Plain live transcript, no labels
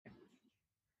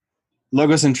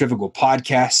Logocentrifugal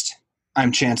podcast.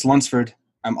 I'm Chance Lunsford.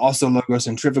 I'm also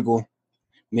logocentrifugal.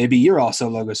 Maybe you're also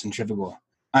logocentrifugal.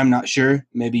 I'm not sure.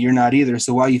 Maybe you're not either.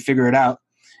 So while you figure it out,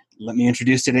 let me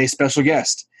introduce today's special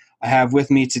guest. I have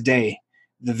with me today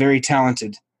the very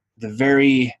talented, the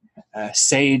very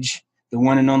sage, the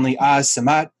one and only Oz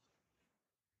Samat.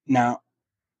 Now,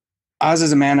 Oz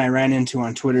is a man I ran into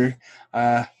on Twitter.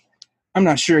 I'm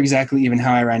not sure exactly even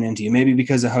how I ran into you. Maybe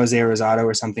because of Jose Rosado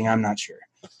or something. I'm not sure.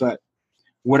 But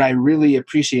what I really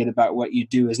appreciate about what you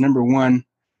do is, number one,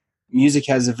 music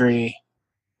has a very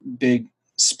big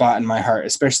spot in my heart,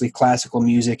 especially classical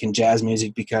music and jazz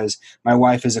music, because my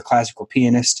wife is a classical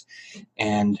pianist,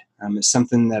 and it's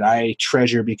something that I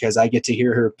treasure because I get to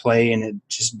hear her play, and it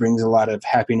just brings a lot of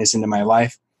happiness into my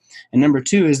life. And number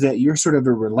two is that you're sort of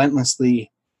a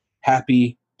relentlessly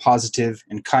happy, positive,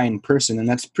 and kind person, and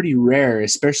that's pretty rare,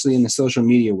 especially in the social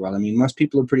media world. I mean, most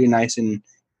people are pretty nice and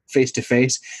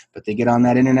face-to-face, but they get on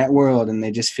that internet world and they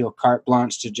just feel carte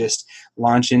blanche to just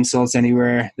launch insults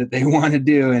anywhere that they want to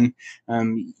do. And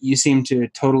you seem to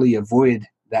totally avoid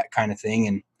that kind of thing.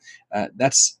 And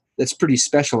that's pretty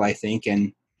special, I think.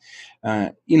 And,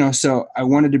 so I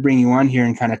wanted to bring you on here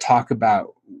and kind of talk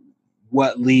about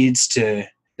what leads to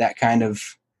that kind of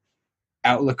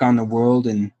outlook on the world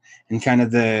and kind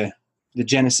of the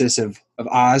genesis of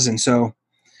Oz. And so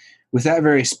with that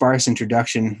very sparse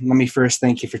introduction, let me first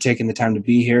thank you for taking the time to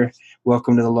be here.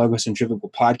 Welcome to the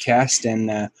Logocentrifugal podcast. And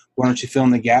why don't you fill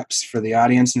in the gaps for the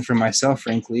audience and for myself,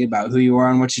 frankly, about who you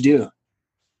are and what you do?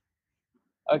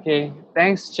 Okay,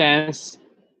 thanks, Chance.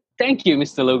 Thank you,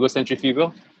 Mr.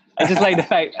 Logocentrifugal. I just like the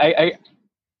fact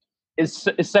it's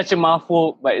such a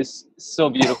mouthful, but it's so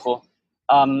beautiful.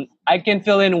 I can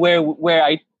fill in where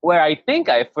I think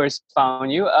I first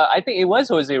found you. I think it was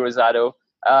Jose Rosado,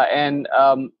 and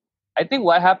I think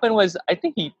what happened was, I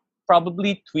think he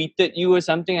probably tweeted you or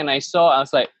something, and I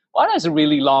was like, "Oh, that's a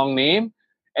really long name."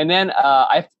 And then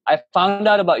I found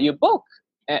out about your book,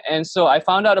 and so I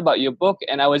found out about your book,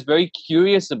 and I was very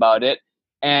curious about it.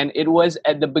 And it was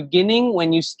at the beginning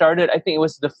when you started. I think it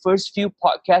was the first few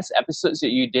podcast episodes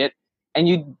that you did, and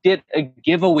you did a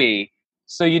giveaway.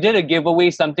 So you did a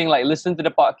giveaway, something like listen to the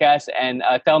podcast and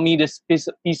tell me this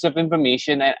piece of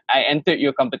information, and I entered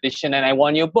your competition and I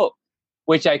won your book,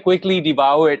 which I quickly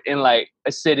devoured in like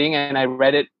a sitting, and I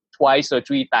read it twice or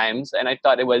three times. And I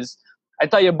thought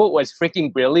your book was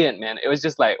freaking brilliant, man. It was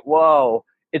just like, whoa,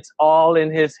 it's all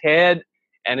in his head.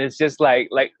 And it's just like,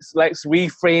 let's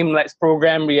reframe, let's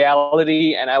program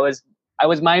reality. And I was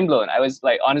mind blown. I was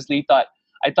like, honestly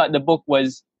I thought the book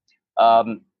was,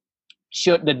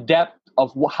 showed the depth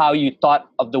of how you thought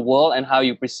of the world and how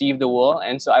you perceive the world.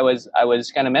 And so I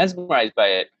was kind of mesmerized by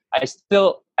it. I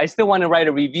still want to write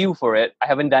a review for it. I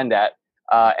haven't done that.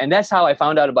 And that's how I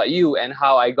found out about you and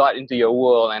how I got into your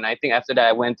world. And I think after that,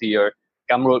 I went to your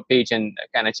Gumroad page and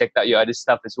kind of checked out your other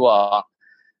stuff as well.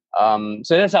 So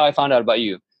that's how I found out about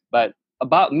you. But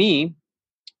about me,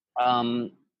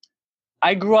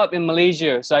 I grew up in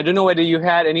Malaysia. So I don't know whether you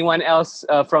had anyone else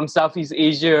from Southeast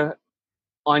Asia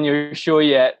on your show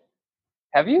yet.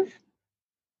 Have you?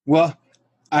 Well,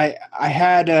 I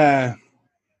had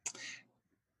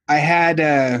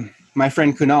my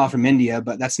friend Kunal from India,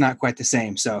 but that's not quite the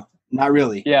same. So not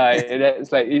really. Yeah,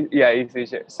 it's like, yeah, East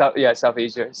Asia, South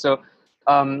Asia. So,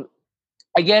 I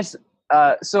guess,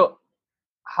 so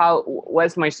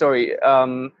what's my story?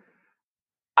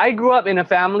 I grew up in a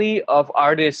family of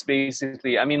artists,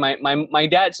 basically. I mean, my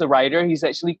dad's a writer. He's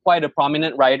actually quite a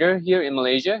prominent writer here in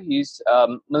Malaysia. He's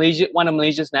one of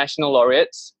Malaysia's national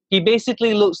laureates. He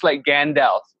basically looks like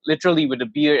Gandalf, literally with a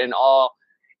beard and all.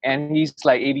 And he's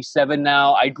like 87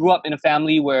 now. I grew up in a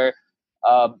family where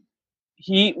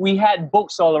we had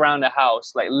books all around the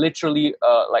house, like literally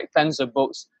like tons of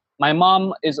books. My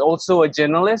mom is also a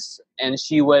journalist, and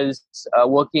she was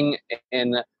working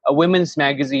in a women's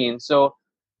magazine. So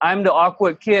I'm the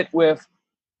awkward kid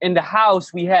in the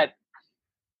house, we had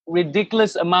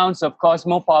ridiculous amounts of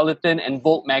Cosmopolitan and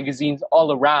Vogue magazines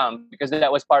all around because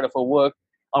that was part of her work.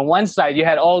 On one side, you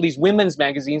had all these women's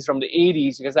magazines from the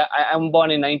 80s because I'm born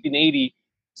in 1980.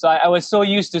 So I was so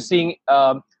used to seeing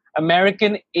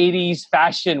American 80s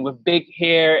fashion with big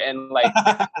hair and like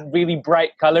really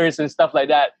bright colors and stuff like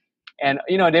that. And,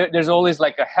 there's always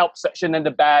like a help section in the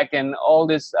back and all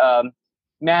this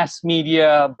mass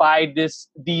media, buy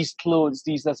these clothes,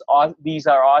 these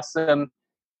are awesome.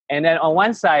 And then on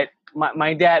one side,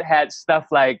 my dad had stuff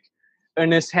like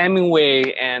Ernest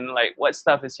Hemingway and like what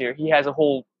stuff is here? He has a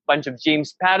whole bunch of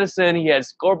James Patterson. He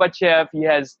has Gorbachev. He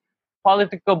has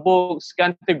political books,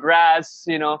 Gunter Grass,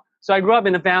 So I grew up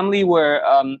in a family where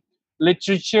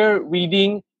literature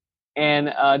reading and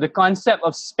the concept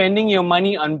of spending your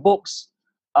money on books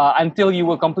until you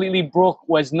were completely broke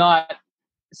was not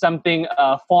something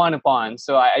fawned upon.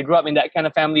 So I grew up in that kind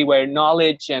of family where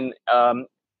knowledge and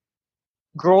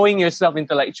growing yourself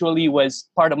intellectually was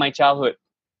part of my childhood.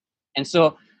 And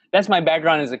so that's my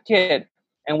background as a kid.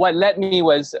 And what led me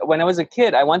was when I was a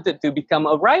kid, I wanted to become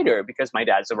a writer because my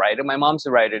dad's a writer, my mom's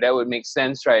a writer. That would make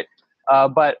sense, right?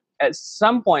 But at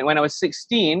some point when I was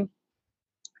 16,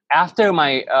 after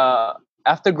my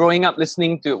after growing up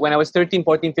listening to, when I was 13,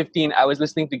 14, 15, I was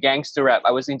listening to gangster rap.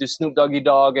 I was into Snoop Doggy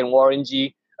Dogg and Warren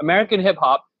G, American hip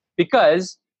hop,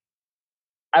 because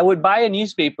I would buy a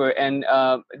newspaper, and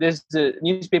there's a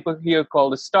newspaper here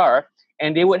called The Star,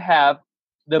 and they would have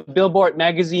the Billboard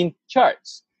magazine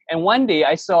charts. And one day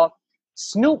I saw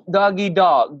Snoop Doggy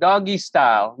Dogg, Doggy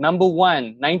Style, number 1,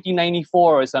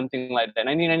 1994 or something like that,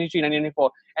 1993,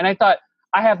 1994. And I thought,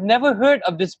 I have never heard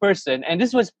of this person. And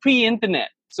this was pre-internet.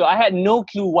 So I had no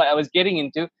clue what I was getting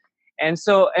into. And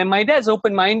so, and my dad's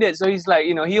open-minded. So he's like,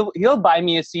 you know, he'll buy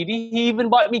me a CD. He even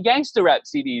bought me gangster rap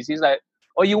CDs. He's like,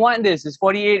 oh, you want this? It's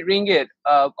 48 ringgit.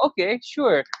 Okay,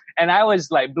 sure. And I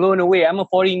was like blown away. I'm a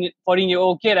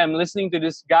 14-year-old kid. I'm listening to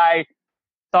this guy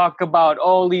talk about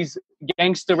all these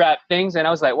gangster rap things. And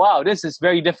I was like, wow, this is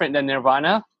very different than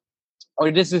Nirvana.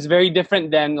 Or this is very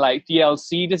different than like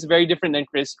TLC. This is very different than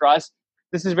Criss Cross.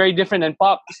 This is very different than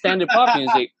standard pop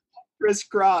music. Criss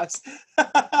Cross.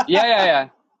 Yeah.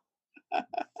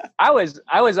 I was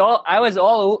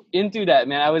all into that,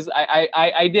 man.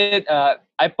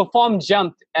 I performed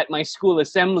jumped at my school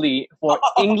assembly for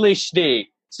English Day.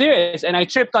 Serious. And I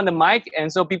tripped on the mic,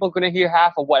 and so people couldn't hear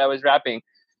half of what I was rapping.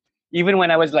 Even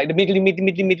when I was like the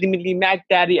middly Mac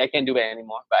Daddy, I can't do it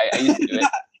anymore, but I used to do it.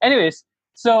 Anyways,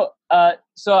 so I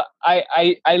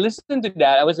listened to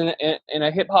that. I was in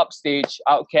a hip hop stage.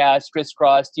 Outkast, Criss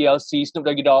Cross, TLC, Snoop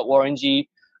Doggy Dogg, Warren G,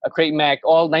 Craig Mack,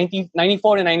 all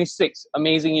 94 to 96,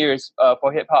 amazing years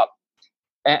for hip hop.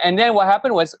 And then what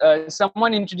happened was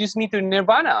someone introduced me to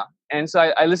Nirvana, and so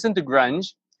I listened to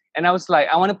grunge, and I was like,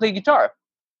 I want to play guitar.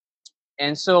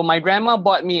 And so my grandma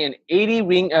bought me an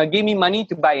gave me money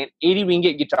to buy an 80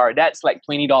 ringgit guitar. That's like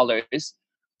 $20.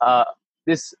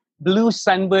 This blue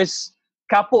Sunburst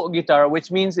kapok guitar, which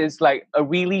means it's like a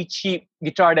really cheap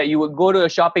guitar that you would go to a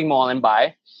shopping mall and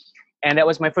buy. And that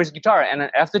was my first guitar. And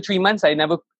after 3 months, I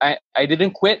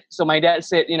didn't quit. So my dad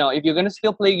said, you know, if you're gonna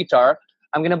still play guitar,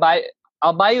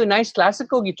 I'll buy you a nice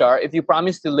classical guitar if you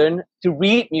promise to learn to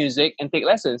read music and take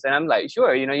lessons. And I'm like,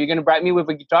 sure, you know, you're gonna bribe me with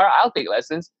a guitar, I'll take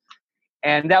lessons.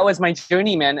 And that was my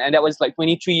journey, man. And that was like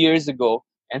 23 years ago.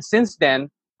 And since then,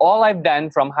 all I've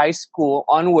done from high school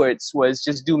onwards was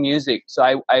just do music. So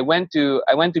I went to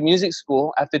music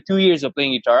school after 2 years of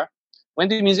playing guitar. Went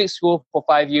to music school for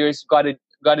 5 years, got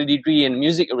a degree in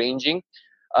music arranging,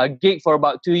 gig for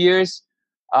about 2 years,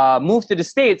 moved to the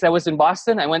States. I was in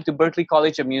Boston. I went to Berklee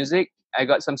College of Music. I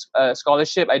got some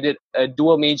scholarship. I did a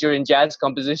dual major in jazz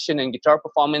composition and guitar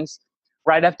performance.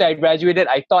 Right after I graduated,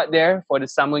 I taught there for the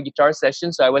summer guitar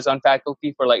session. So I was on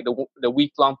faculty for like the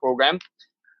week-long program.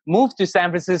 Moved to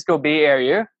San Francisco Bay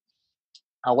Area.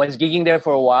 I was gigging there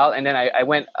for a while, and then I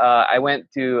went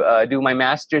to do my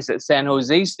master's at San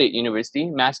Jose State University,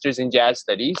 master's in jazz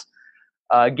studies.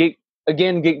 Gig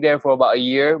there for about a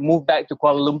year. Moved back to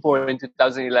Kuala Lumpur in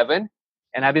 2011,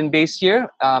 and I've been based here.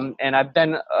 And I've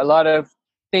done a lot of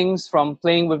things, from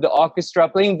playing with the orchestra,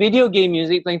 playing video game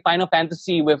music, playing Final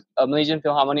Fantasy with a Malaysian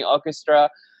Philharmonic Orchestra,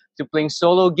 to playing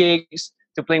solo gigs,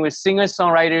 to playing with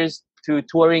singer-songwriters, to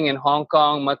touring in Hong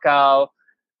Kong, Macau,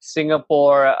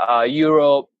 Singapore,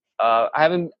 Europe.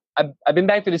 I've been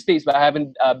back to the States, but I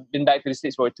haven't been back to the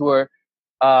States for a tour.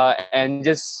 And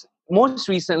just most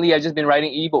recently, I've just been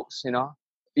writing ebooks.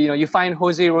 You find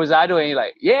Jose Rosado and you're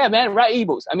like, yeah, man, write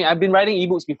ebooks. I mean, I've been writing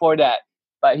ebooks before that,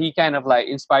 but he kind of like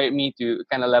inspired me to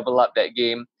kind of level up that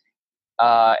game.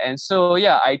 And so,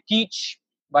 yeah, I teach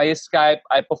via Skype.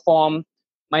 I perform.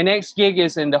 My next gig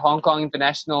is in the Hong Kong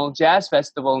International Jazz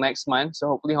Festival next month. So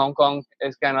hopefully Hong Kong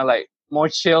is kind of like more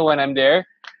chill when I'm there.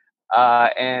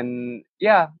 And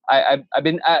yeah, I've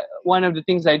been, one of the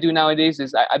things I do nowadays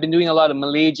is I've been doing a lot of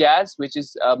Malay jazz, which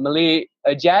is Malay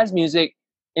jazz music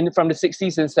from the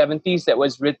 60s and 70s that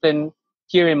was written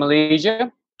here in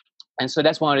Malaysia. And so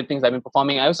that's one of the things I've been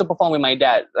performing. I also perform with my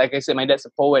dad. Like I said, my dad's a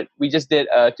poet. We just did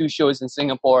 2 shows in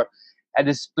Singapore at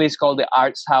this place called the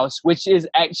Arts House, which is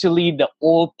actually the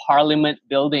old Parliament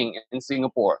building in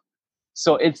Singapore.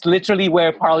 So it's literally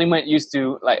where Parliament used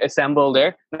to like assemble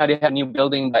there. Now they have a new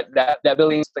building, but that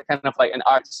building is kind of like an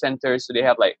arts center. So they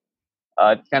have like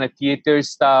kind of theater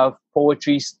stuff,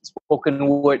 poetry, spoken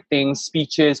word things,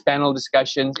 speeches, panel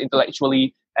discussions,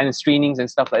 intellectually and screenings and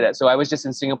stuff like that. So I was just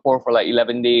in Singapore for like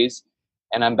 11 days,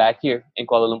 and I'm back here in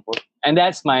Kuala Lumpur. And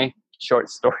that's my short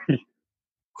story.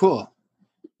 Cool.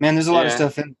 Man, there's a lot of Yeah.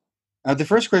 stuff in. The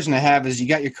first question I have is, you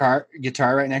got your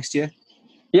guitar right next to you?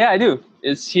 Yeah, I do.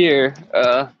 It's here.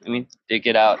 Let me take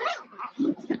it out.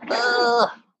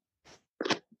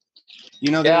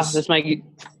 You know, Yeah, there's. that's my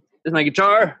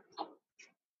guitar.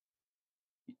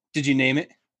 Did you name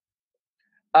it?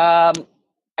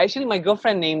 Actually, my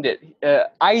girlfriend named it.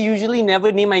 I usually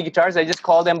never name my guitars. I just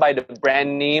call them by the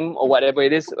brand name or whatever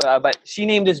it is. But she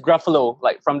named this Gruffalo,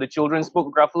 like from the children's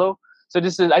book Gruffalo. So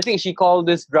this is, I think she called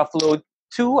this Gruffalo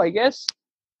 2, I guess.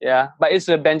 Yeah, but it's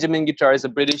a Benjamin guitar. It's a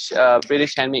British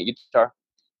handmade guitar.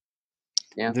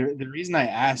 Yeah. The reason I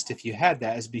asked if you had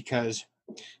that is because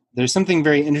there's something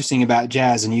very interesting about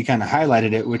jazz, and you kind of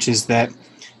highlighted it, which is that,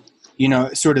 you know,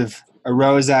 it sort of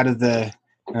arose out of the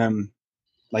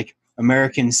like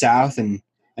American South, and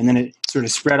then it sort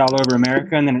of spread all over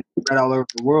America, and then it spread all over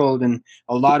the world, and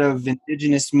a lot of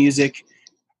indigenous music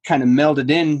kind of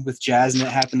melded in with jazz, and it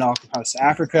happened all across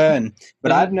Africa.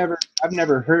 But I've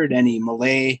never heard any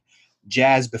Malay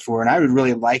jazz before, and I would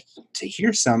really like to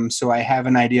hear some, so I have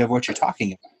an idea of what you're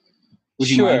talking about. Would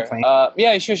you mind playing?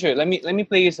 Yeah, sure. Let me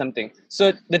play you something.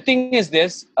 So the thing is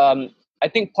this. I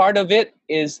think part of it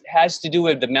has to do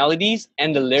with the melodies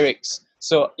and the lyrics.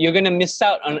 So you're gonna miss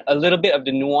out on a little bit of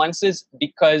the nuances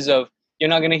because of, you're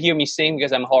not gonna hear me sing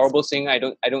because I'm a horrible singer. I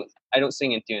don't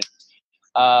sing in tune.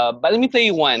 But let me play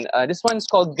you one. This one's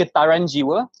called Getaran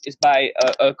Jiwa. It's by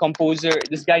a composer,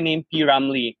 this guy named P.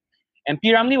 Ramlee. And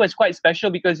P. Ramlee was quite special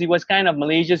because he was kind of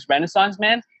Malaysia's Renaissance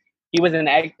man. He was an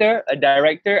actor, a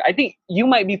director. I think you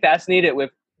might be fascinated with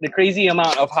the crazy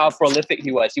amount of how prolific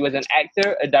he was. He was an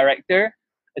actor, a director,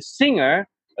 a singer,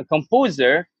 a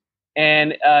composer,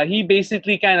 and he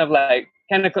basically kind of like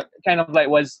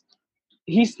was,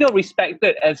 he's still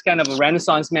respected as kind of a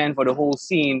Renaissance man for the whole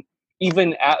scene,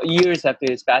 even years after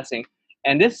his passing.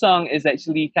 And this song is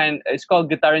actually it's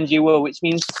called Getaran Jiwa, which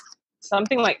means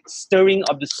something like stirring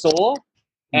of the soul,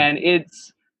 and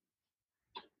it's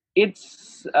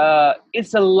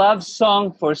a love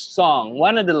song for song.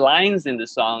 One of the lines in the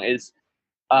song is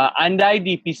andai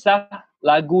dipisah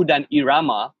lagu dan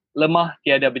irama, lemah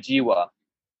tiada berjiwa,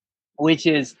 which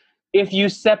is, if you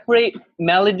separate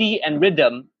melody and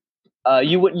rhythm,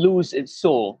 you would lose its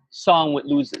soul. Song would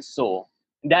lose its soul.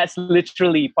 That's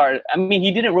literally part. I mean,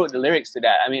 he didn't wrote the lyrics to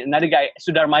that. I mean, another guy,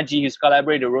 Sudar Maji, his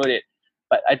collaborator, wrote it.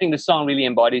 But I think the song really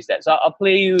embodies that. So I'll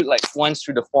play you like once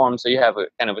through the form, so you have a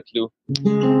kind of a clue.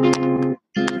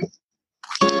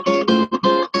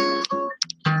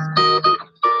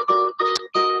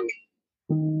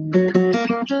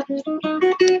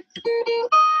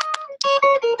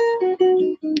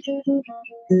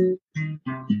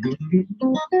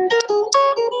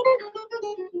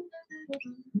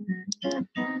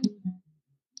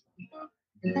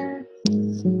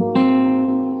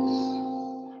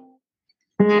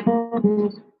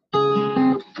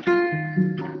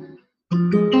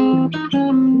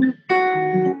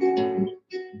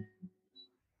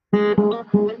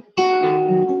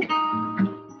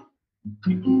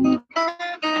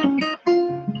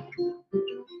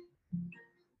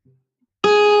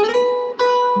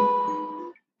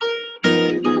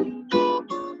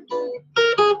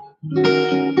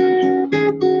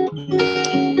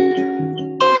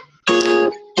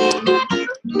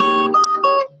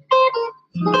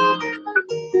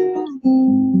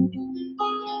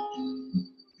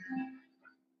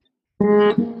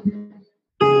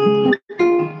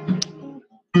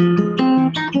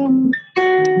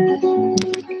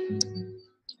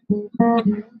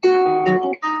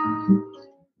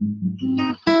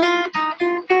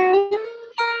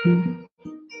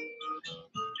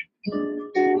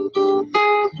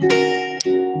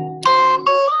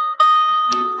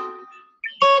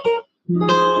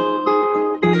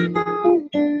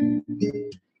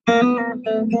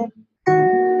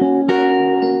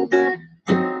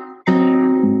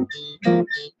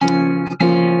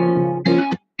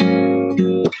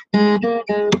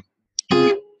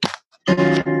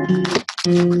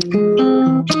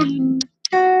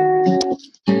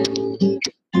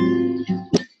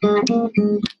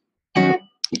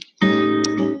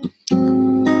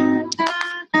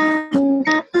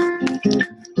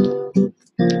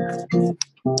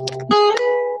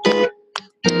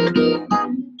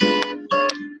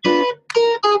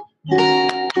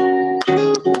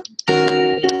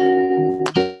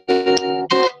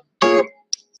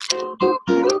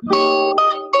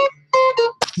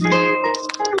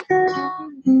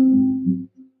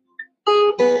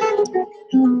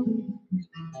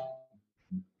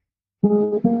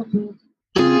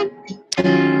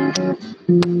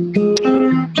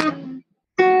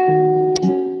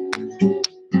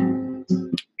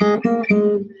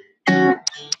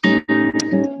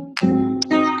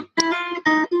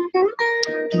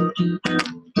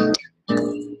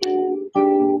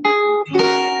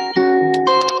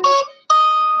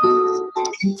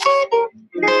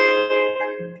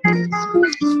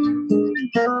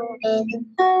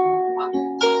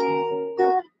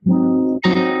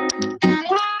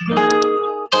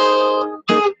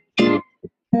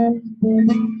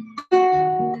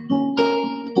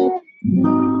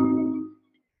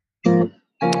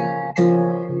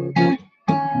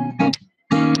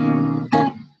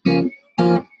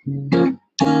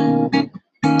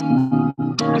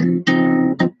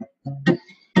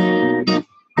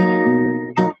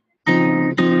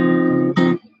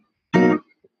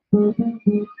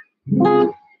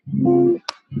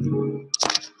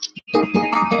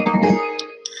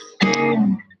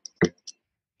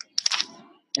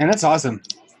 That's awesome.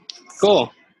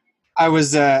 Cool. I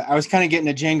was kind of getting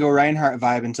a Django Reinhardt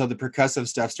vibe until the percussive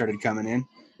stuff started coming in.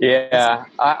 Yeah,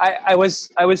 I was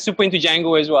super into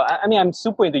Django as well. I mean, I'm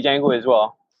super into Django as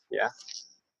well. Yeah.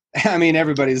 I mean,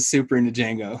 everybody's super into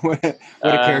Django. What a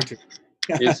character.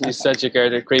 He's such a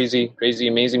character. Crazy,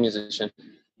 amazing musician.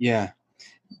 Yeah.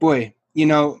 Boy, you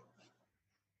know,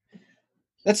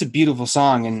 that's a beautiful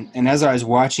song. And as I was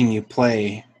watching you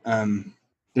play,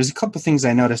 there's a couple things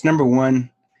I noticed. Number one,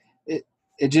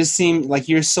 it just seemed like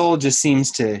your soul just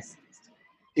seems to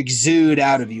exude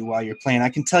out of you while you're playing. I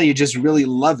can tell you just really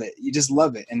love it. You just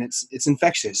love it, and it's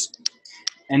infectious.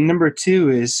 And number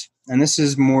two is, and this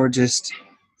is more just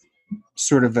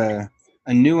sort of a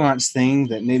nuanced thing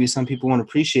that maybe some people won't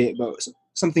appreciate, but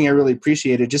something I really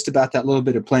appreciated just about that little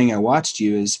bit of playing I watched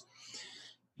you is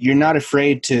you're not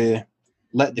afraid to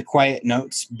let the quiet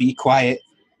notes be quiet.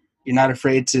 You're not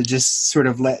afraid to just sort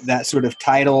of let that sort of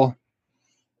tidal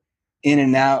in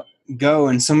and out go.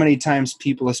 And so many times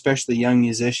people, especially young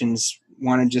musicians,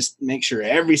 want to just make sure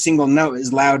every single note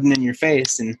is loud and in your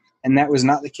face. And that was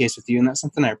not the case with you. And that's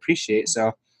something I appreciate.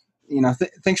 So, you know,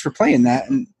 thanks for playing that.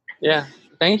 And yeah,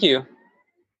 thank you.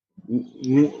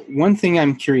 One thing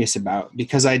I'm curious about,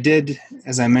 because I did,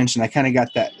 as I mentioned, I kind of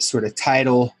got that sort of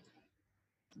tidal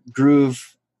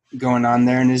groove going on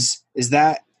there. And is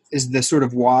the sort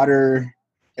of water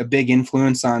a big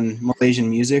influence on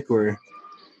Malaysian music, or?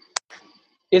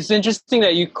 It's interesting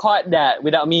that you caught that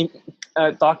without me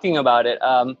talking about it.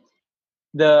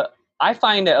 I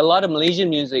find that a lot of Malaysian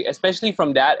music, especially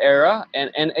from that era,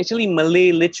 and actually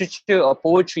Malay literature or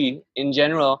poetry in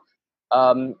general,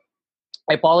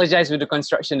 I apologize with the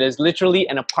construction. There's literally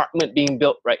an apartment being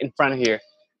built right in front of here.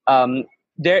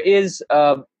 There is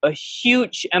a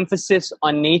huge emphasis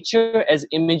on nature as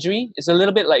imagery. It's a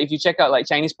little bit like if you check out like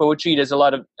Chinese poetry, there's a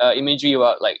lot of imagery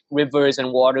about like rivers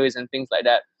and waters and things like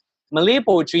that. Malay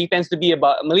poetry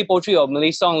or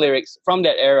Malay song lyrics from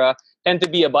that era tend to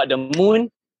be about the moon,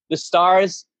 the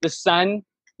stars, the sun,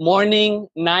 morning,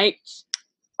 night,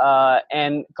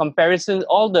 and comparisons.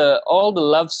 All the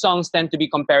love songs tend to be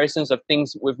comparisons of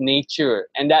things with nature,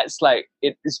 and that's like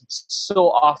it is so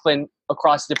often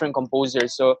across different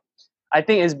composers. So I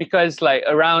think it's because like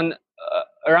around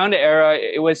the era,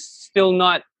 it was still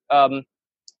not.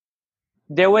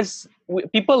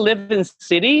 People lived in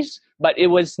cities, but it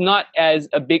was not as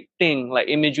a big thing, like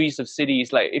imageries of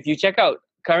cities. Like if you check out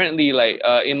currently, like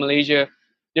in Malaysia,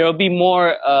 there will be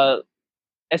more,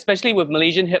 especially with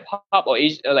Malaysian hip hop or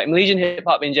like Malaysian hip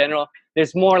hop in general.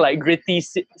 There's more like gritty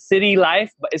city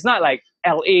life, but it's not like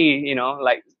LA, you know,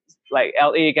 like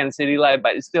LA against city life,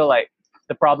 but it's still like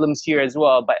the problems here as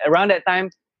well. But around that time,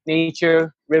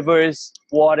 nature, rivers,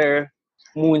 water,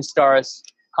 moon, stars,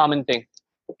 common thing.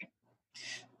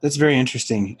 That's very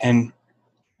interesting. And,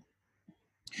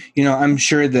 you know, I'm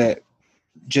sure that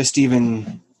just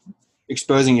even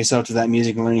exposing yourself to that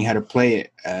music and learning how to play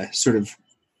it sort of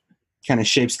kind of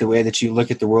shapes the way that you look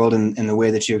at the world and the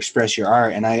way that you express your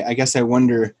art. And I guess I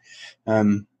wonder,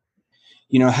 you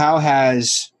know, how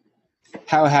has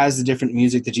the different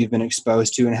music that you've been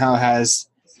exposed to and how has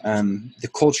the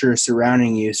culture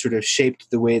surrounding you sort of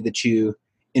shaped the way that you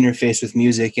interface with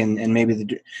music and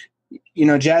maybe you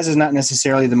know, jazz is not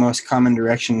necessarily the most common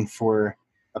direction for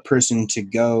a person to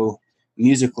go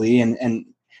musically. And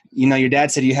you know, your dad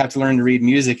said you have to learn to read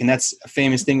music, and that's a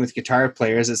famous thing with guitar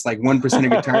players. It's like 1%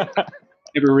 of guitar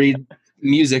ever read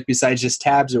music besides just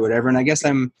tabs or whatever. And I guess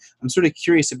I'm sort of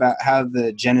curious about how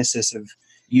the genesis of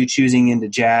you choosing into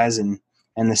jazz and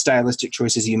the stylistic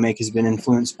choices you make has been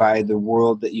influenced by the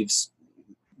world that you've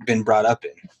been brought up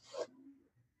in.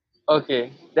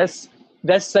 Okay, that's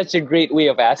such a great way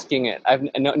of asking it.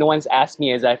 No one's asked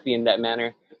me exactly in that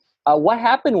manner. What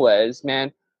happened was,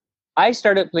 man, I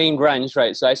started playing grunge,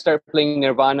 right? So I started playing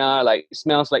Nirvana, like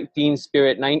Smells Like Teen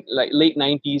Spirit, like late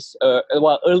 90s,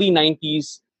 early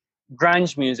 90s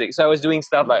grunge music. So I was doing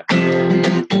stuff like...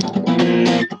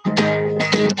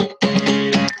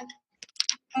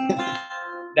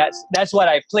 That's what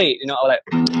I played, you know, like...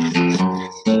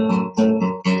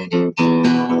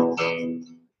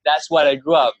 That's what I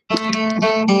grew up.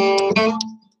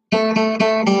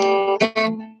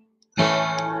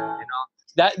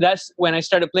 That's when I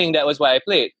started playing. That was why I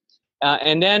played,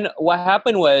 and then what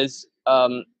happened was,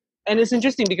 and it's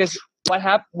interesting because what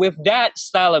happened with that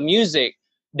style of music,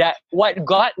 that what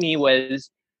got me was,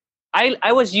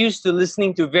 I was used to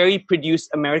listening to very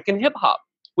produced American hip hop,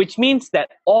 which means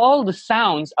that all the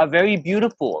sounds are very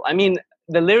beautiful. I mean,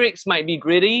 the lyrics might be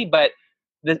gritty, but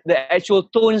the actual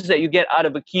tones that you get out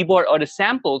of a keyboard or the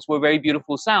samples were very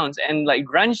beautiful sounds. And like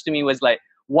grunge to me was like,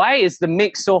 why is the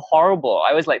mix so horrible?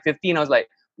 I was like 15. I was like,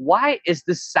 why is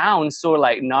this sound so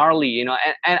like gnarly, you know?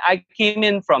 And I came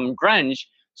in from grunge,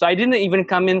 so I didn't even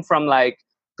come in from like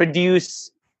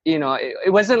produce, you know,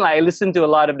 it wasn't like I listened to a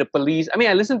lot of the Police. I mean,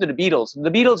 I listened to the Beatles. The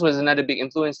Beatles was another big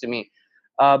influence to me.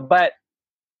 But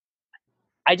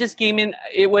I just came in,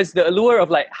 it was the allure of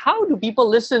like, how do people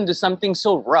listen to something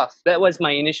so rough? That was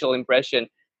my initial impression.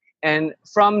 And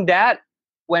from that,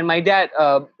 when my dad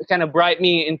kind of brought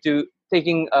me into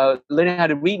learning how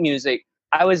to read music,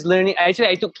 I was learning, actually,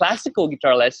 I took classical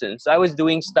guitar lessons. So I was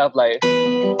doing stuff like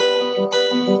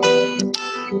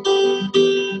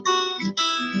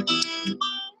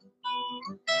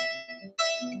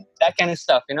that kind of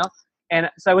stuff, you know? And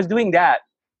so I was doing that.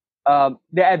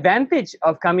 The advantage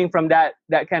of coming from that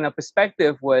kind of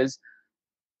perspective was,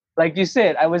 like you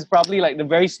said, I was probably like the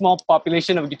very small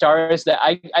population of guitarists that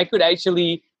I could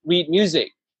actually read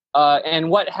music. And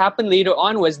what happened later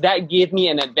on was that gave me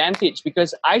an advantage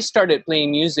because I started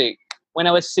playing music when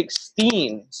I was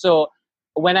 16. So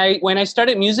when I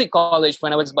started music college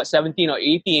when I was about 17 or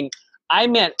 18, I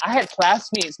had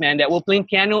classmates, man, that were played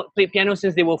piano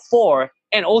since they were 4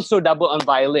 and also double on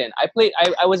violin.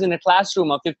 I was in a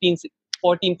classroom of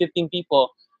 14, 15 people.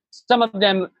 Some of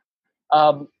them,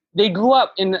 they grew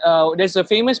up in, there's a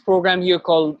famous program here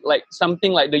called like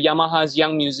something like the Yamaha's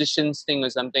Young Musicians thing or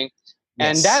something.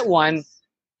 Yes. And that one,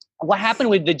 what happened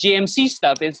with the JMC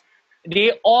stuff is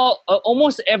they all,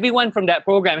 almost everyone from that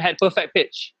program had perfect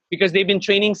pitch because they've been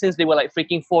training since they were like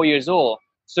freaking 4 years old.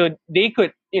 So they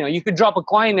could, you know, you could drop a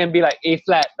coin and be like A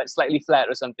flat, but slightly flat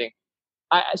or something.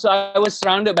 So I was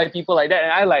surrounded by people like that.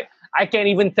 And I can't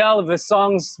even tell if the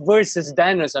song's verse is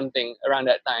done or something around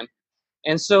that time.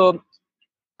 And so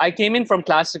I came in from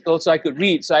classical so I could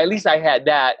read. So at least I had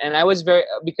that. And I was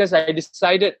because I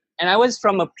decided, and I was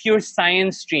from a pure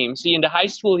science stream. See, in the high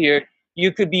school here,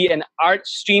 you could be an art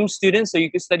stream student. So you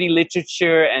could study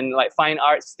literature and like fine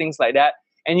arts, things like that.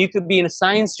 And you could be in a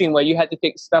science stream where you had to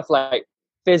take stuff like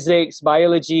physics,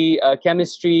 biology,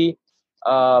 chemistry,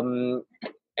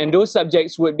 and those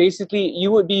subjects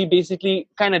you would be basically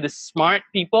kind of the smart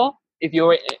people. If you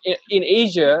were in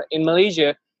Asia, in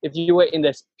Malaysia, if you were in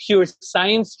the pure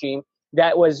science stream,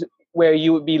 that was where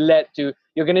you would be led to.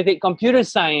 You're going to take computer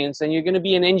science, and you're going to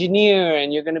be an engineer,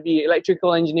 and you're going to be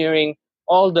electrical engineering,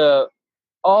 all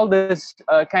this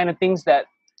kind of things that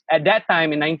at that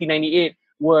time in 1998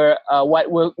 were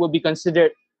what will be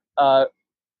considered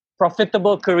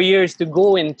profitable careers to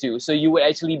go into. So you would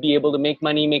actually be able to make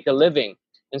money, make a living.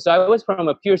 And so I was from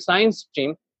a pure science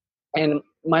stream, and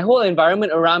my whole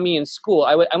environment around me in school,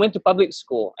 I went to public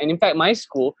school. And in fact, my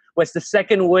school was the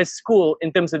second worst school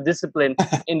in terms of discipline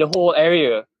in the whole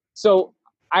area. So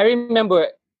I remember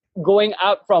going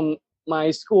out from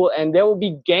my school and there would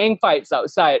be gang fights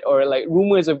outside, or like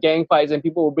rumors of gang fights, and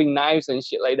people would bring knives and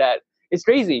shit like that. It's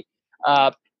crazy.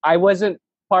 I wasn't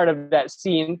part of that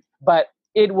scene, but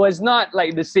it was not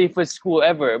like the safest school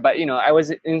ever. But you know, I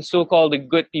was in so-called the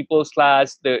good people's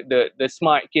class, the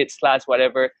smart kids class,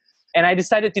 whatever. And I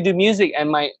decided to do music. And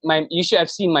my you should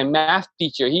have seen my math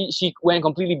teacher. She went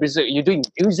completely berserk. You're doing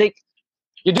music?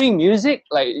 You're doing music?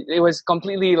 Like, it was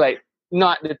completely like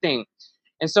not the thing.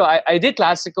 And so I did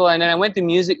classical, and then I went to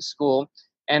music school.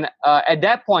 And at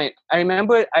that point, I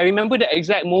remember the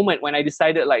exact moment when I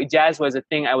decided like jazz was a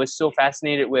thing I was so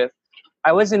fascinated with.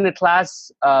 I was in the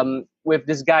class with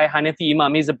this guy, Hanafi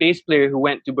Imam. He's a bass player who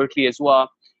went to Berkeley as well.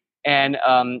 And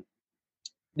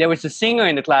there was a singer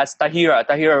in the class, Tahira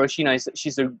Roshina.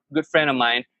 She's a good friend of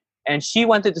mine. And she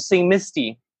wanted to sing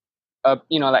Misty,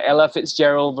 you know, like Ella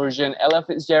Fitzgerald version. Ella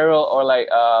Fitzgerald, or like,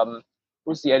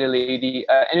 who's the other lady?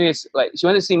 Anyways, like she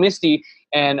wanted to sing Misty.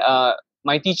 And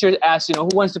my teacher asked, you know,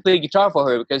 who wants to play guitar for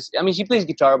her? Because, I mean, she plays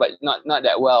guitar, but not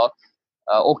that well.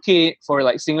 Okay for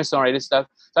like singer-songwriter stuff.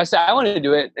 So I said, I want to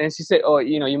do it. And she said, oh,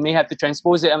 you know, you may have to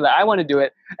transpose it. I'm like, I want to do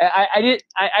it.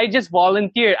 I just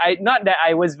volunteered. Not that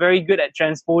I was very good at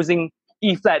transposing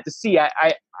E flat to C.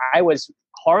 I was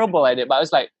horrible at it, but I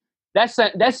was like,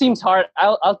 that seems hard.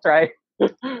 I'll try.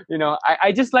 You know,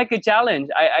 I just like a challenge.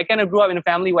 I kind of grew up in a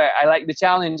family where I like the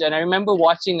challenge. And I remember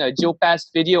watching a Joe Pass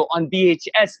video on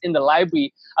VHS in the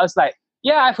library. I was like,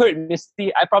 yeah, I've heard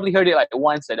Misty. I probably heard it like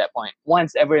once at that point.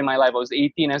 Once ever in my life. I was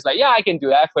 18. I was like, yeah, I can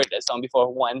do it. I've heard that song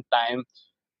before one time.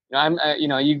 You know, I'm, you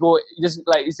know, you go just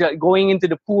like, it's like going into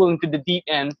the pool, into the deep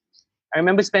end. I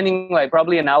remember spending like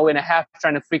probably an hour and a half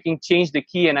trying to freaking change the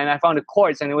key. And then I found the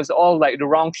chords, and it was all like the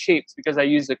wrong shapes because I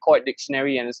used the chord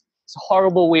dictionary, and it's a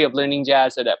horrible way of learning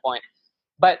jazz at that point.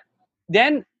 But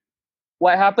then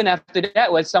what happened after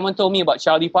that was someone told me about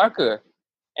Charlie Parker.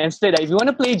 And said, if you want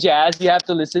to play jazz, you have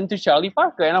to listen to Charlie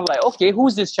Parker. And I'm like, okay,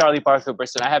 who's this Charlie Parker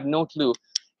person? I have no clue.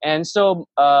 And so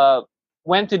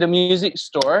went to the music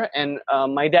store, and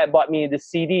my dad bought me the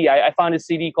CD. I found a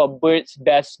CD called Bert's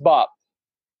Best Bop,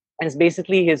 and it's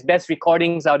basically his best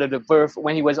recordings out of the Verve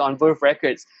when he was on Verve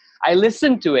Records. I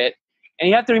listened to it, and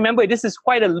you have to remember this is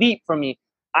quite a leap for me.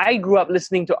 I grew up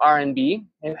listening to R&B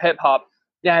and hip hop.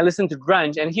 Then I listened to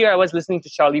grunge, and here I was listening to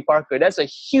Charlie Parker. That's a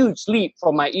huge leap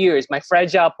for my ears, my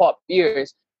fragile pop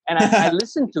ears. And I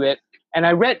listened to it, and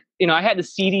I read, I had the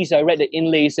CDs. I read the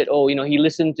inlays that, he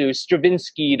listened to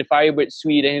Stravinsky, the Firebird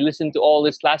Suite, and he listened to all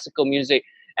this classical music.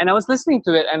 And I was listening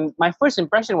to it, and my first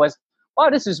impression was, wow,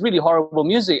 this is really horrible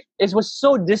music. It was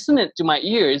so dissonant to my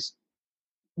ears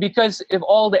because of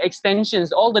all the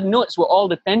extensions, all the notes were all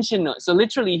the tension notes. So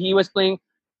literally he was playing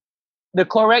the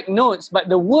correct notes, but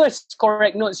the worst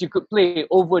correct notes you could play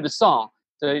over the song.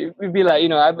 So it would be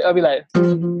like, I'll be like,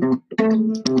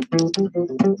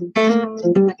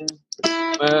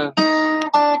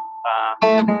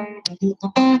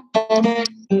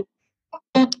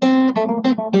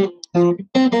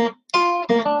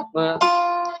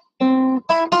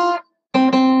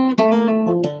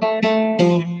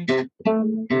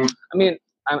 I mean,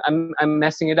 I'm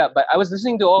messing it up, but I was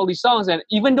listening to all these songs, and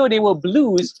even though they were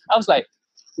blues, I was like,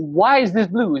 why is this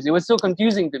blues? It was so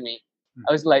confusing to me.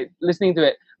 I was like listening to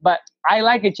it, but I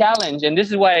like a challenge, and this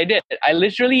is what I did. I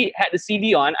literally had the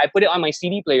CD on. I put it on my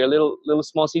CD player, little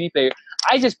small CD player.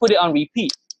 I just put it on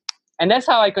repeat, and that's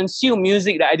how I consume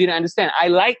music that I didn't understand. I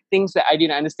like things that I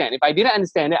didn't understand. If I didn't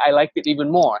understand it, I liked it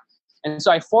even more. And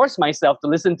so I forced myself to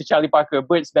listen to Charlie Parker,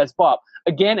 Bert's Best Bop,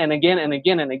 again and again and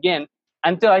again and again,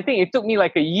 until I think it took me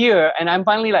like a year, and I'm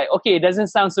finally like, okay, it doesn't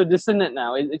sound so dissonant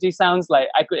now. It just sounds like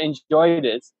I could enjoy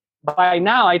this. By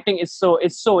now, I think it's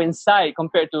so inside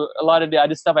compared to a lot of the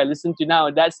other stuff I listen to now.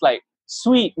 That's like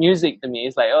sweet music to me.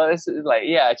 It's like, oh, this is like,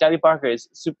 yeah, Charlie Parker is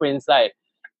super inside.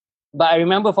 But I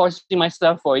remember forcing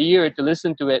myself for a year to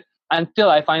listen to it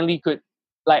until I finally could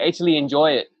like actually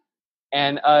enjoy it.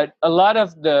 And a lot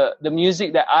of the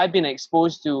music that I've been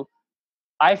exposed to,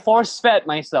 I force-fed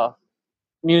myself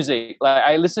music. Like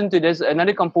I listened to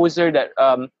another composer that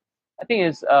I think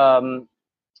is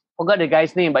forgot the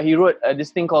guy's name, but he wrote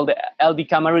this thing called the El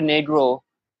Decameron Negro.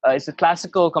 It's a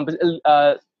classical composer.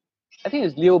 I think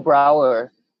it's Leo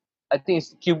Brouwer. I think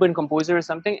it's a Cuban composer or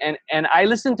something. And I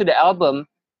listened to the album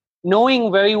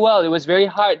knowing very well it was very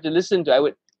hard to listen to. I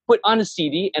would put on a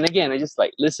CD, and again, I just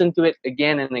like listen to it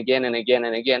again and again and again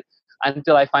and again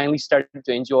until I finally started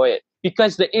to enjoy it.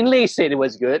 Because the inlay said it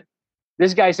was good.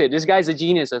 This guy said, this guy's a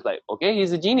genius. I was like, okay,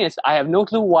 he's a genius. I have no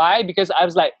clue why, because I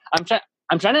was like, I'm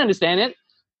trying to understand it.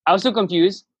 I was so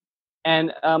confused.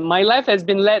 And my life has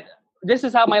been led, this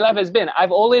is how my life has been.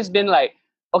 I've always been like,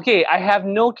 okay, I have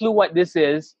no clue what this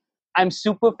is. I'm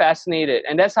super fascinated.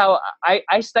 And that's how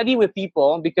I study with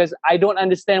people, because I don't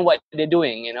understand what they're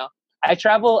doing, I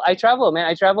travel, man.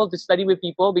 I travel to study with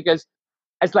people because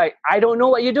it's like, I don't know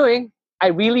what you're doing. I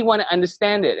really want to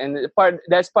understand it. And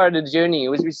that's part of the journey,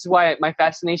 which is why my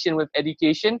fascination with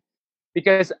education,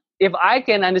 because if I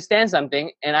can understand something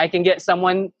and I can get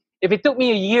someone, if it took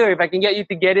me a year, if I can get you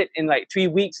to get it in like 3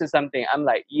 weeks or something, I'm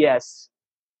like, yes,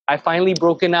 I finally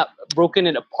broken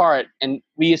it apart and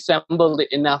reassembled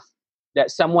it enough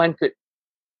that someone could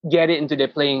get it into their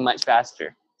playing much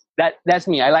faster. That's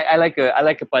me. I like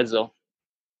a puzzle.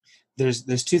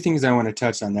 There's two things I want to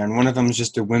touch on there, and one of them is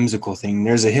just a whimsical thing.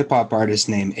 There's a hip hop artist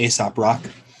named Aesop Rock,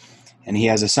 and he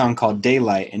has a song called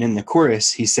Daylight, and in the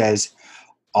chorus he says,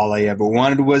 all I ever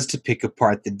wanted was to pick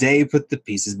apart the day, put the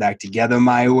pieces back together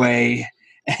my way.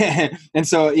 And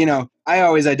so, I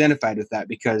always identified with that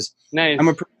because nice. I'm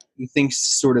a person who thinks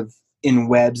sort of in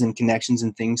webs and connections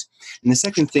and things. And the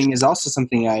second thing is also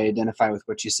something I identify with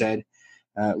what you said,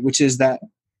 which is that,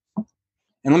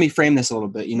 and let me frame this a little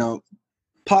bit,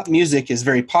 pop music is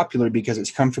very popular because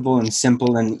it's comfortable and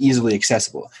simple and easily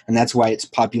accessible. And that's why it's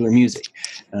popular music.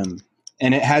 And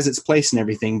it has its place and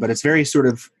everything, but it's very sort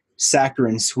of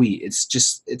saccharine sweet. It's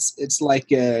just, it's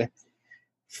like,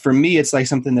 for me, it's like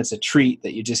something that's a treat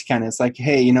that you just kind of, it's like,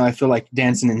 hey, I feel like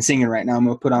dancing and singing right now. I'm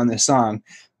going to put on this song.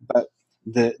 But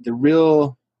the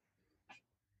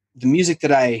music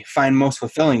that I find most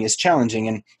fulfilling is challenging.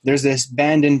 And there's this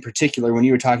band in particular, when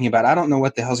you were talking about, I don't know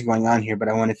what the hell's going on here, but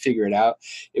I want to figure it out.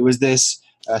 It was this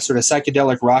sort of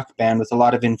psychedelic rock band with a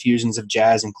lot of infusions of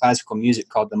jazz and classical music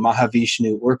called the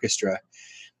Mahavishnu Orchestra.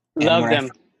 Love them.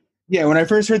 When I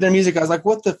first heard their music, I was like,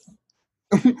 what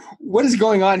what is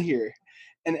going on here?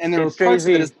 And there were parts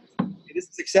of it is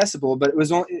accessible, but it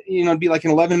was only, it'd be like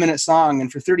an 11-minute song,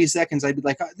 and for 30 seconds I'd be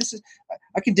like,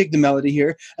 I can dig the melody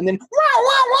here, and then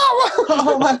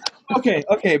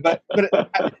okay, but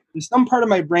there's some part of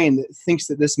my brain that thinks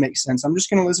that this makes sense. I'm just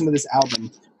going to listen to this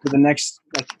album for the next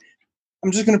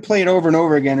I'm just going to play it over and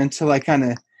over again until I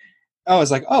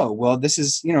was like, oh, well, this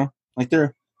is, like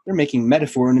they're making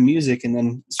metaphor in the music, and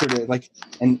then sort of like,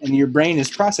 and your brain is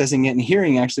processing it and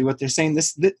hearing actually what they're saying.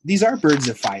 These are birds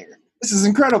of fire. This is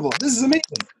incredible. This is amazing.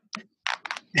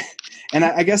 And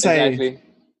I guess Exactly.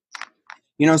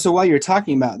 so while you're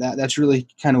talking about that, that's really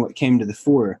kind of what came to the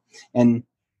fore. And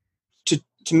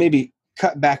to maybe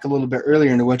cut back a little bit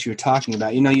earlier into what you were talking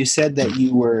about, you said that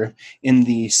you were in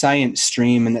the science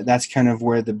stream and that's kind of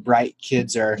where the bright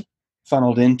kids are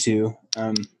funneled into.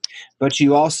 But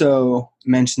you also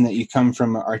mentioned that you come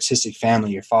from an artistic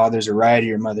family. Your father's a writer,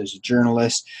 your mother's a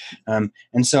journalist. And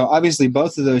so obviously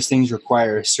both of those things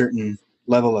require a certain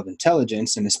level of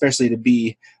intelligence, and especially to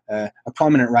be a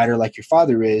prominent writer like your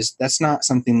father is, that's not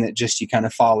something that just you kind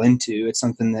of fall into. It's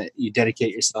something that you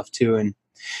dedicate yourself to.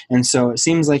 And so it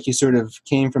seems like you sort of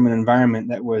came from an environment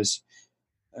that was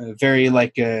very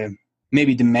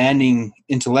maybe demanding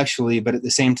intellectually, but at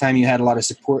the same time you had a lot of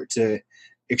support to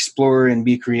explore and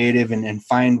be creative and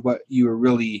find what you were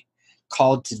really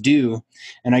called to do.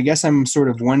 And I guess I'm sort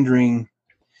of wondering,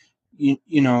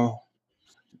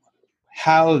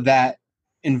 how that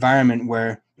environment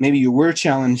where maybe you were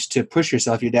challenged to push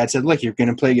yourself. Your dad said, look, you're going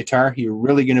to play guitar. You're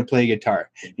really going to play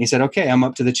guitar. And you said, okay, I'm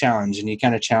up to the challenge. And you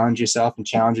kind of challenged yourself and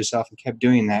kept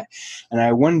doing that. And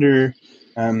I wonder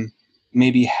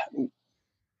maybe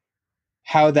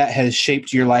how that has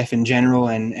shaped your life in general,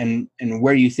 and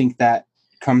where you think that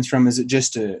comes from. Is it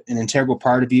just an integral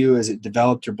part of you? Has it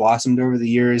developed or blossomed over the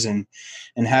years? And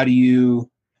how do you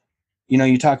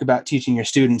talk about teaching your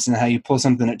students and how you pull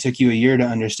something that took you a year to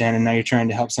understand, and now you're trying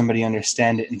to help somebody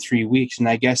understand it in 3 weeks. And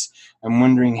I guess I'm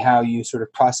wondering how you sort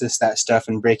of process that stuff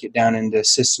and break it down into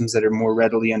systems that are more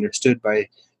readily understood by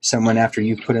someone after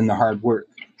you've put in the hard work.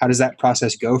 How does that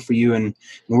process go for you, and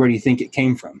where do you think it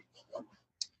came from?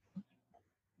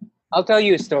 I'll tell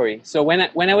you a story. So when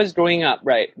I was growing up,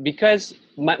 right, because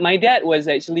my dad was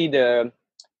actually I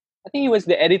think he was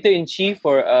the editor-in-chief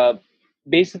for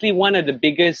basically one of the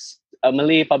biggest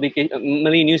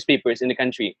Malay newspapers in the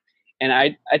country. And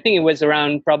I think it was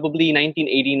around probably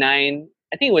 1989.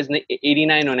 I think it was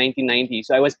 89 or 1990.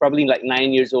 So I was probably like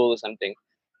 9 years old or something.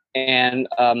 And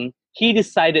he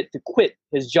decided to quit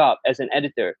his job as an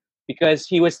editor because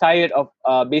he was tired of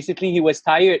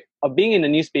being in a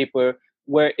newspaper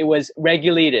where it was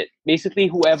regulated. Basically,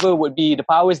 whoever would be, the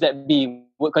powers that be,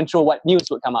 would control what news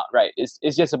would come out, right? It's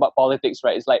just about politics,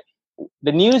 right? It's like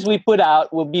the news we put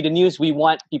out will be the news we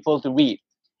want people to read.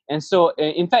 And so,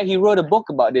 in fact, he wrote a book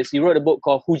about this. He wrote a book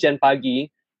called Hujan Pagi,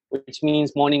 which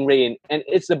means morning rain. And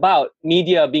it's about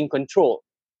media being controlled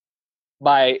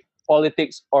by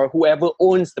politics or whoever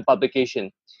owns the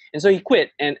publication. And so he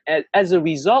quit. And as a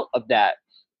result of that,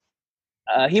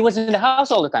 he was in the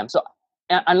house all the time. So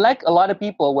unlike a lot of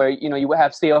people where, you would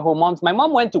have stay-at-home moms, my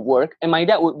mom went to work and my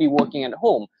dad would be working at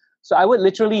home. So I would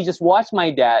literally just watch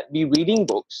my dad be reading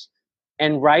books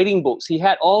and writing books. He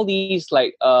had all these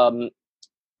like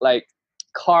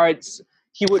cards.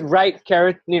 He would write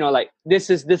character, this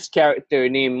is this character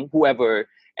named whoever,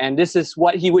 and this is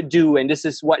what he would do, and this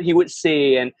is what he would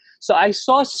say. And so I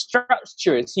saw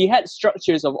structures. He had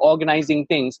structures of organizing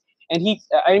things. And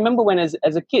I remember when as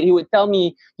a kid, he would tell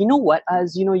me,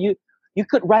 you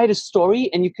could write a story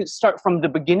and you could start from the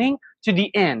beginning to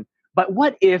the end. But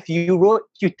what if you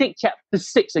take chapter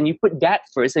 6 and you put that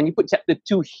first, and you put chapter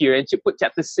 2 here, and you put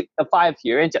chapter 5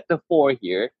 here, and chapter 4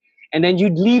 here, and then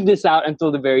you'd leave this out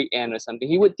until the very end or something.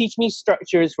 He would teach me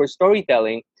structures for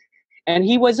storytelling, and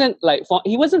he wasn't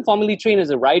formally trained as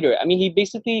a writer. I mean, he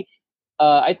basically,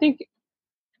 I think,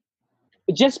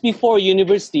 just before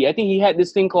university, I think he had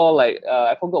this thing called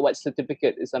I forgot what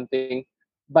certificate is something,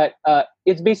 but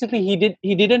it's basically he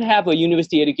didn't have a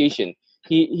university education.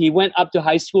 He went up to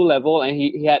high school level, and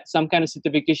he had some kind of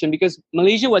certification because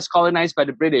Malaysia was colonized by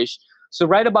the British. So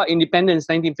right about independence,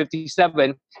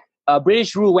 1957,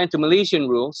 British rule went to Malaysian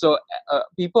rule. So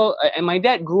people, and my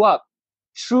dad grew up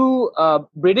through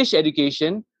British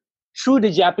education, through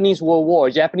the Japanese World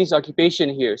War, Japanese occupation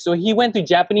here. So he went to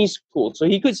Japanese school. So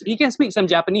he can speak some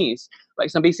Japanese, like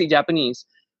some basic Japanese.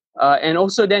 And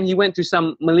also then he went to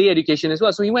some Malay education as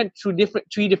well. So he went through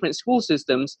three different school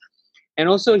systems. And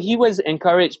also he was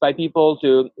encouraged by people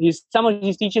some of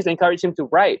his teachers encouraged him to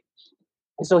write.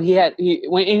 So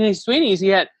when in his 20s, he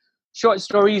had short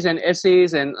stories and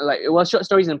essays and short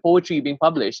stories and poetry being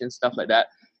published and stuff like that.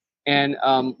 And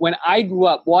when I grew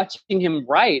up watching him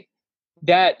write,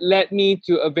 that led me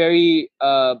to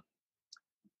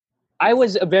I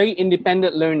was a very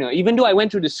independent learner. Even though I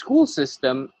went through the school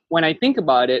system, when I think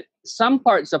about it, some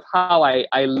parts of how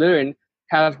I learned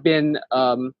have been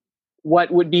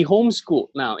what would be homeschooled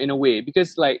now in a way,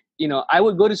 because like, you know, I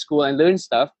would go to school and learn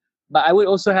stuff, but I would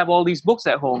also have all these books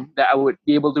at home that I would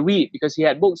be able to read because he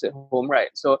had books at home, right?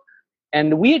 So,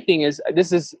 and the weird thing is,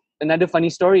 this is another funny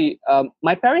story.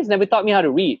 My parents never taught me how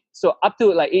to read. So up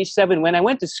to like age 7, when I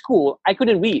went to school, I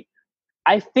couldn't read.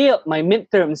 I failed my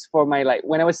midterms for my, like,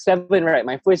 when I was 7, right,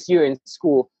 my first year in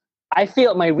school, I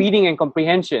failed my reading and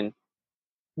comprehension.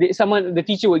 The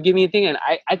teacher would give me a thing and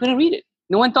I couldn't read it.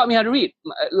 No one taught me how to read,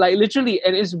 like literally.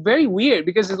 And it's very weird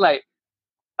because it's like,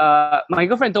 my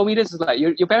girlfriend told me this, is like,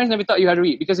 your parents never taught you how to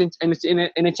read, because in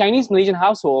a Chinese Malaysian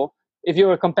household, if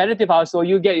you're a competitive household,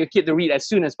 you get your kid to read as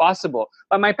soon as possible.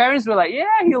 But my parents were like, yeah,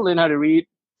 he'll learn how to read.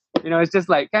 You know, it's just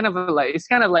like it's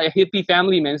kind of like a hippie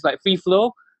family, man. It's like free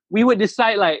flow. We would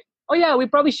decide like, oh yeah, we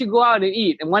probably should go out and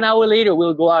eat, and 1 hour later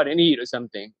we'll go out and eat or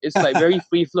something. It's like very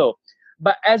free flow.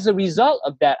 But as a result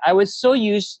of that, I was so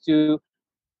used to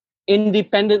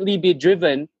independently be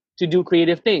driven to do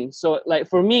creative things. So like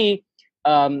for me,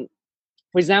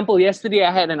 for example, yesterday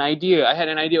I had an idea.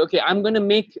 Okay, I'm gonna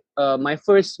make my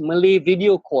first Malay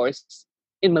video course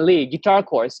in Malay, guitar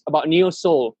course about neo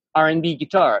soul R&B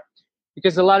guitar,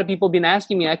 because a lot of people have been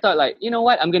asking me. I thought like, you know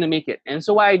what, I'm gonna make it. And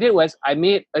so what I did was I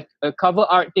made a cover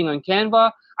art thing on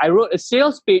Canva. I wrote a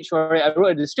sales page for it. I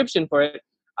wrote a description for it.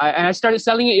 And I started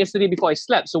selling it yesterday before I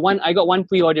slept. So I got one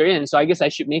pre-order in. So I guess I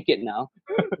should make it now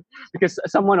because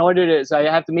someone ordered it. So I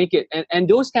have to make it. And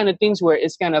those kind of things where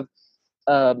it's kind of,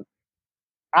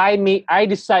 I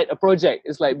decide a project.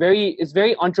 It's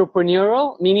very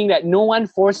entrepreneurial, meaning that no one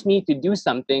forced me to do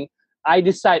something. I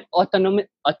decide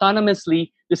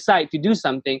autonomously decide to do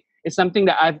something. It's something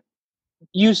that I've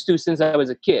used to since I was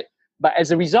a kid. But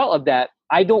as a result of that,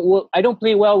 I don't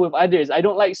play well with others. I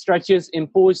don't like structures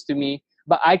imposed to me.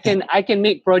 But I can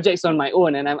make projects on my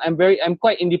own, and I'm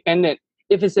quite independent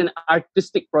if it's an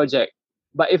artistic project.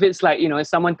 But if it's like, you know, if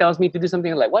someone tells me to do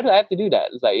something, like, why do I have to do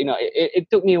that? It's like, you know, it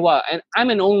took me a while, and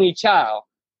I'm an only child,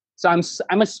 so I'm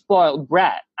a spoiled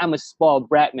brat. I'm a spoiled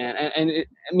brat, man,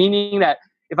 meaning that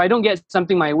if I don't get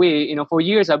something my way, you know, for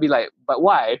years I'll be like, but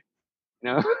why,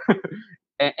 you know?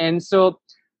 and so,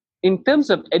 in terms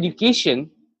of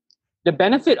education, the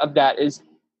benefit of that is,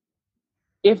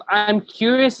 if I'm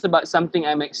curious about something,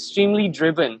 I'm extremely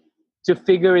driven to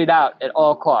figure it out at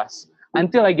all costs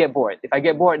until I get bored. If I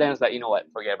get bored, then it's like, you know what,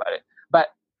 forget about it. But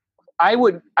I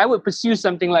would pursue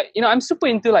something like, you know, I'm super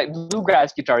into like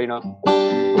bluegrass guitar, you know.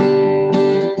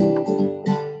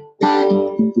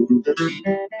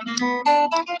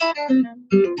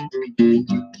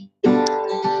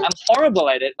 I'm horrible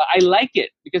at it, but I like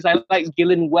it because I like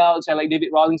Gillen Welch, I like David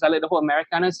Rawlings, I like the whole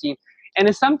Americana scene. And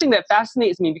it's something that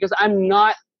fascinates me because I'm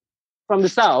not from the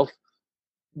South,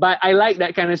 but I like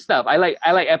that kind of stuff. I like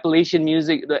Appalachian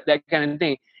music, that kind of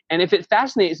thing. And if it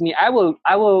fascinates me, I will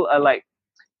like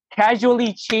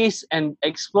casually chase and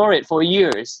explore it for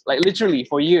years, like literally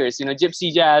for years. You know,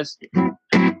 gypsy jazz. You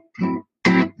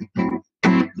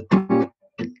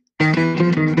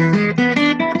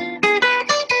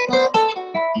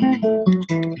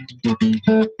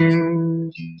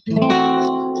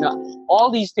know,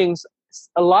 all these things.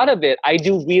 A lot of it I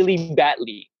do really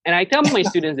badly. And I tell my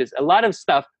students this, a lot of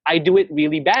stuff, I do it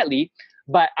really badly,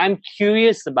 but I'm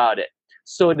curious about it.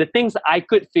 So the things I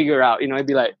could figure out, you know, I'd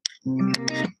be like, no.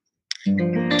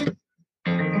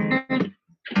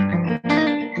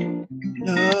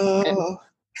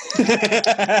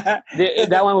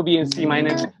 that one would be in C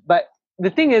minor. But the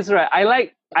thing is, right, I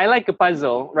like a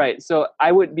puzzle, right? So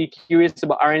I would be curious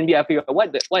about R&B. I figure out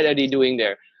what are they doing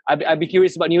there? I'd be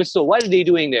curious about neo soul. What are they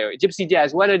doing there? Gypsy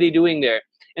jazz. What are they doing there?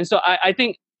 And so I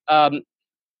think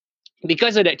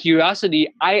because of that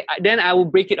curiosity, I will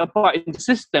break it apart into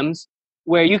systems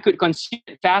where you could consume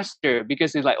it faster,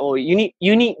 because it's like, oh,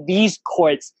 you need these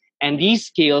chords and these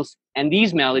scales and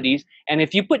these melodies, and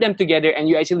if you put them together and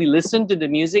you actually listen to the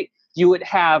music, you would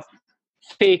have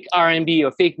fake R&B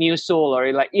or fake neo soul,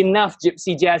 or like enough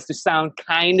gypsy jazz to sound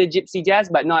kind of gypsy jazz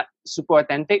but not super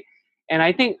authentic. And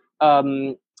I think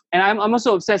and I'm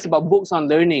also obsessed about books on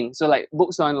learning. So like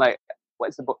books on like,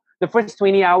 what's the book? The First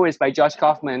 20 Hours by Josh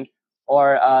Kaufman,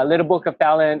 or Little Book of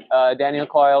Talent, Daniel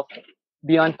Coyle,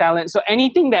 Beyond Talent. So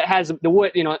anything that has the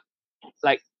word, you know,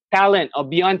 like talent or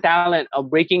beyond talent or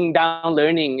breaking down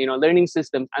learning, you know, learning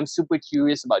systems, I'm super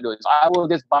curious about those. I will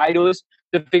just buy those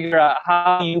to figure out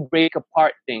how you break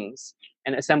apart things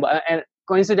and assemble. And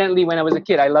coincidentally, when I was a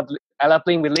kid, I loved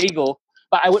playing with Lego,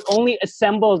 but I would only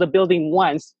assemble the building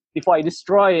once before I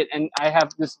destroy it, and I have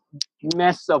this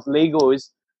mess of Legos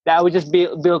that I would just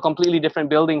build completely different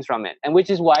buildings from it. And which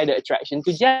is why the attraction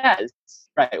to jazz,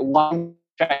 right? One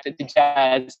attracted to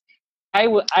jazz.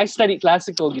 I studied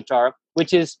classical guitar,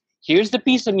 which is here's the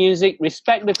piece of music,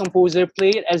 respect the composer, play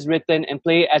it as written, and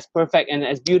play it as perfect and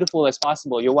as beautiful as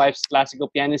possible. Your wife's classical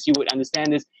pianist, you would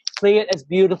understand this. Play it as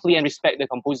beautifully and respect the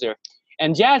composer.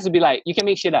 And jazz would be like, you can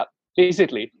make shit up,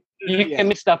 basically. You can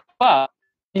make stuff up.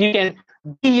 You can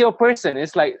be your person.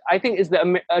 It's like, I think it's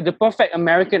the perfect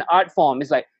American art form.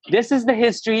 It's like, this is the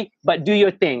history, but do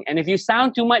your thing. And if you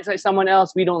sound too much like someone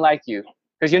else, we don't like you.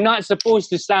 Because you're not supposed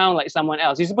to sound like someone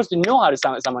else. You're supposed to know how to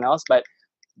sound like someone else, but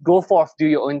go forth, do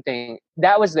your own thing.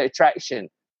 That was the attraction.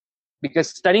 Because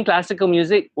studying classical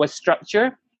music was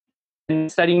structure,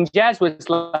 and studying jazz was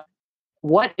like,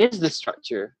 what is the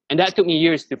structure? And that took me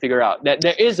years to figure out that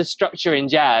there is a structure in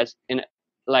jazz, in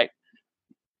like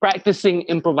practicing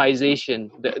improvisation,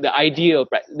 the ideal.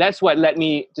 That's what led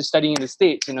me to studying in the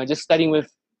States, just studying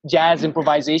with jazz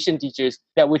improvisation teachers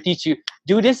that would teach you,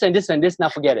 do this and this and this, now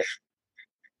forget it.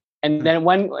 And then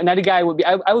another guy would be,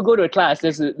 I would go to a class,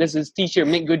 this is teacher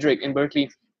Mick Goodrick in Berkeley.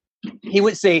 He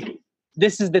would say,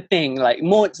 this is the thing, like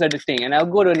modes are the thing. And I'll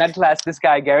go to another class, this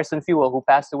guy, Garrison Fewell, who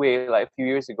passed away like a few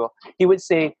years ago, he would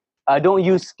say, don't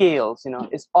use scales,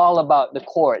 it's all about the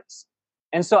chords.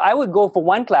 And so I would go for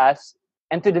one class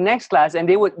and to the next class, and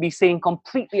they would be saying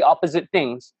completely opposite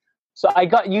things. So I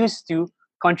got used to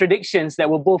contradictions that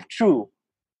were both true.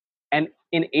 And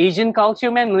in Asian culture,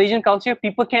 Malaysian culture,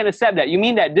 people can't accept that. You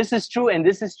mean that this is true and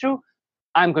this is true?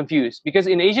 I'm confused. Because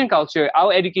in Asian culture,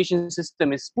 our education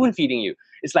system is spoon feeding you.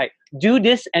 It's like, do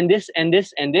this and this and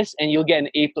this and this, and you'll get an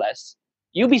A+.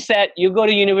 You'll be set, you go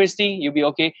to university, you'll be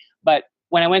okay. But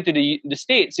when I went to the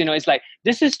States, it's like,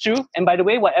 this is true. And by the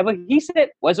way, whatever he said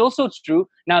was also true.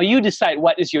 Now you decide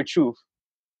what is your truth.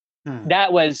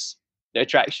 That was the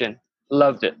attraction.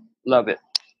 Loved it. Love it.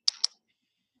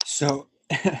 So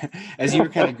as you were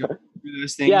kind of going through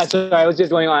those things. Yeah, so I was just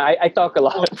going on. I talk a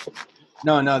lot.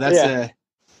 No, that's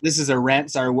this is a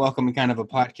rants are welcome kind of a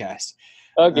podcast.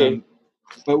 Okay.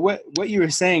 But what you were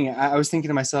saying, I was thinking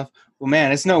to myself, well,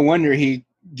 man, it's no wonder he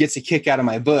gets a kick out of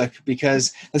my book,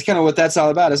 because that's kind of what that's all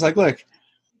about. It's like, look,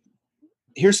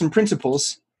 here's some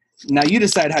principles. Now you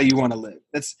decide how you want to live.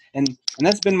 That's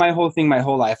been my whole thing my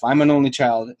whole life. I'm an only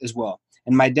child as well.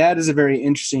 And my dad is a very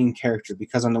interesting character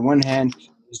because on the one hand,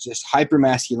 he's just hyper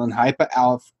masculine,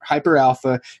 hyper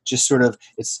alpha, just sort of,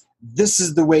 this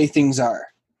is the way things are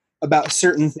about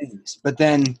certain things. But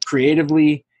then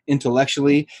creatively,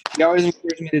 intellectually, he always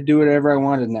encouraged me to do whatever I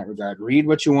wanted in that regard. Read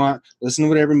what you want, listen to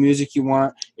whatever music you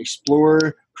want,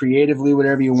 explore creatively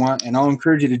whatever you want, and I'll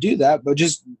encourage you to do that, but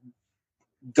just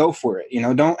go for it.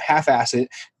 Don't half-ass it.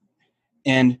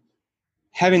 And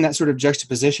having that sort of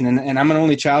juxtaposition, and I'm an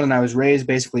only child, and I was raised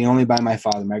basically only by my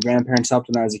father. My grandparents helped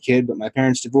when I was a kid, but my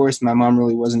parents divorced. My mom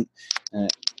really wasn't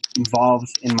involved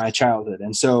in my childhood.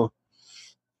 And so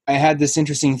I had this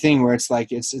interesting thing where it's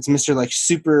like, it's Mr. like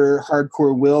super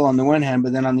hardcore Will on the one hand,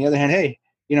 but then on the other hand, hey,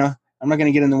 I'm not going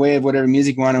to get in the way of whatever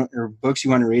music you want or books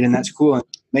you want to read, and that's cool.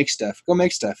 Make stuff. Go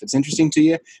make stuff. It's interesting to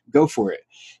you. Go for it.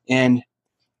 And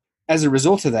as a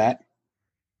result of that,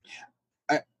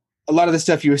 a lot of the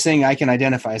stuff you were saying, I can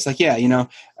identify. It's like, yeah,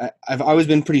 I've always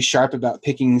been pretty sharp about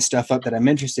picking stuff up that I'm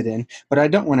interested in, but I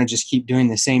don't want to just keep doing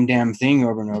the same damn thing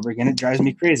over and over again. It drives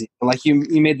me crazy. But like you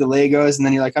made the Legos, and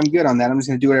then you're like, I'm good on that. I'm just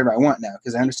going to do whatever I want now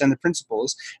because I understand the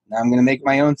principles. Now I'm going to make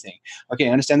my own thing. Okay,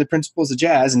 I understand the principles of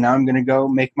jazz, and now I'm going to go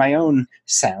make my own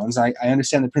sounds. I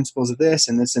understand the principles of this,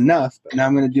 and that's enough, but now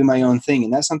I'm going to do my own thing.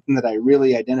 And that's something that I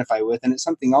really identify with, and it's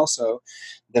something also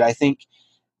that I think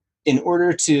in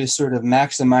order to sort of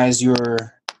maximize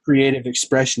your creative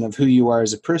expression of who you are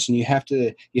as a person, you have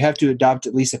to adopt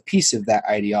at least a piece of that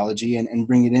ideology and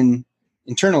bring it in,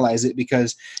 internalize it,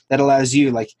 because that allows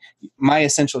you, like, my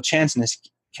essential chanceness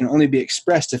can only be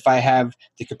expressed if I have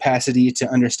the capacity to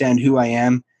understand who I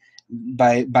am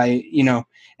by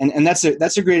and that's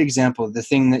a great example of the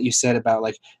thing that you said about,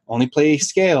 like, only play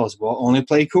scales, well, only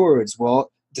play chords,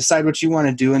 well, decide what you want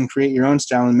to do and create your own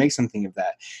style and make something of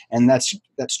that. And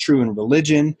that's true in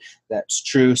religion. That's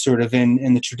true sort of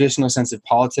in the traditional sense of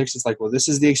politics. It's like, well, this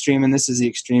is the extreme and this is the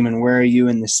extreme, and where are you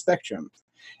in the spectrum?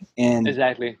 And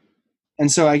exactly. And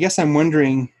so I guess I'm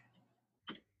wondering,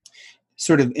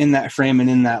 sort of in that frame and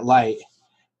in that light,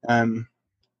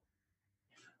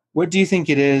 what do you think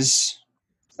it is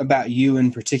about you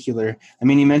in particular? I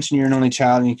mean, you mentioned you're an only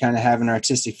child and you kind of have an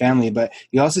artistic family, but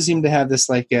you also seem to have this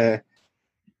like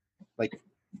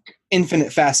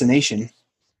infinite fascination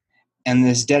and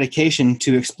this dedication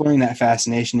to exploring that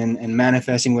fascination and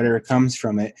manifesting whatever comes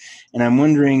from it. And I'm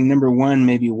wondering, number one,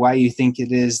 maybe why you think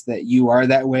it is that you are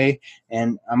that way.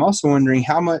 And I'm also wondering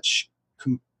how much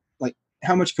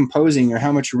composing or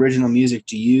how much original music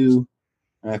do you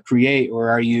create, or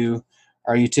are you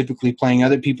Are you typically playing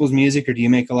other people's music, or do you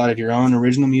make a lot of your own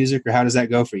original music, or how does that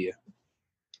go for you?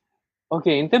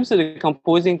 Okay, in terms of the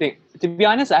composing thing, to be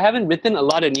honest, I haven't written a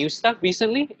lot of new stuff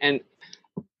recently, and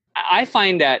I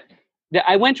find that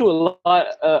I went through a lot,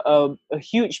 a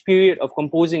huge period of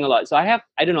composing a lot. So I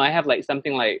don't know, I have like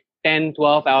something like 10,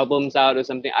 12 albums out or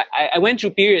something. I went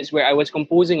through periods where I was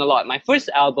composing a lot. My first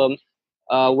album,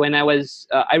 when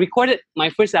I recorded my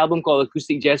first album called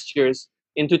Acoustic Gestures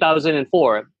in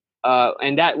 2004.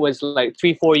 And that was like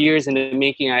 3-4 years in the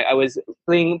making. I was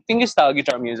playing fingerstyle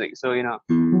guitar music. So, you know.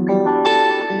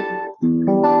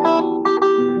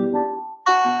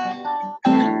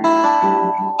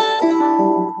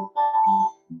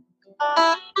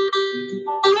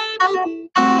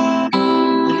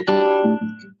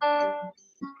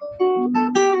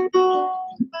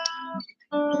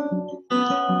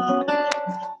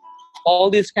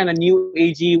 All this kind of new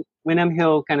agey Wyndham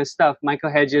Hill kind of stuff,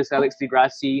 Michael Hedges, Alex Di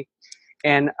Grassi.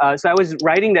 And so I was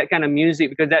writing that kind of music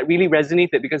because that really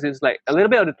resonated, because it's like a little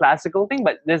bit of the classical thing,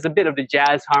 but there's a bit of the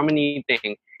jazz harmony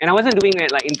thing. And I wasn't doing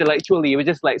it like intellectually. It was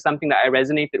just like something that I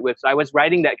resonated with. So I was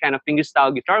writing that kind of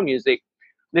fingerstyle guitar music,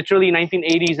 literally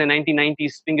 1980s and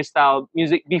 1990s fingerstyle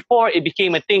music before it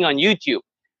became a thing on YouTube.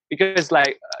 Because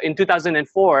like in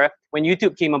 2004, when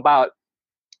YouTube came about,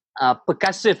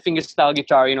 percussive fingerstyle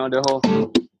guitar, you know, the whole,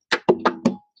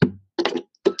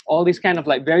 all these kind of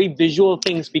like very visual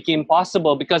things became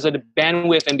possible because of the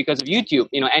bandwidth and because of YouTube.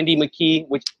 You know, Andy McKee,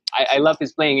 which I love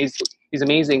his playing, he's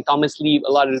amazing. Thomas Lee,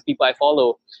 a lot of the people I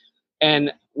follow.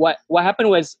 And what happened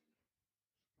was,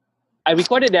 I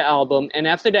recorded that album, and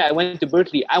after that I went to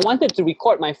Berklee. I wanted to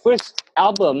record my first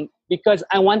album because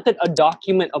I wanted a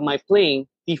document of my playing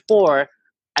before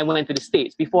I went to the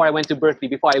States, before I went to Berklee,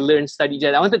 before I learned, studied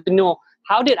jazz. I wanted to know,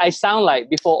 how did I sound like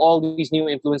before all these new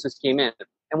influences came in?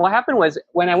 And what happened was,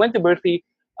 when I went to Berklee,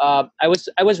 I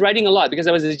was writing a lot because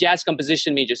I was a jazz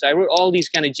composition major. So I wrote all these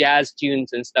kind of jazz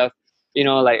tunes and stuff, you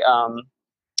know, like,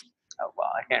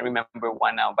 well, I can't remember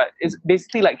one now, but it's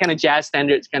basically like kind of jazz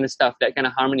standards kind of stuff, that kind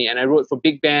of harmony. And I wrote for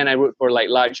big band, I wrote for like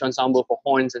large ensemble for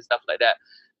horns and stuff like that.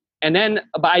 And then,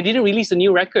 but I didn't release a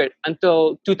new record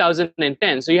until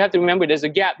 2010. So you have to remember there's a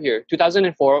gap here.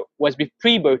 2004 was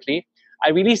pre-Berklee. I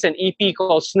released an EP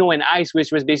called Snow and Ice,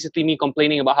 which was basically me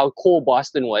complaining about how cold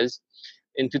Boston was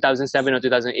in 2007 or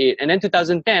 2008. And then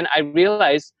 2010, I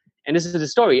realized, and this is the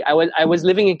story, I was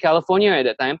living in California at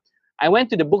that time. I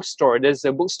went to the bookstore. There's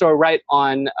a bookstore right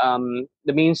on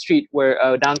the main street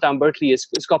where downtown Berklee is.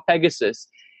 It's called Pegasus.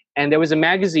 And there was a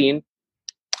magazine.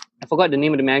 I forgot the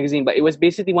name of the magazine, but it was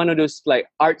basically one of those like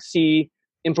artsy,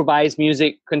 improvised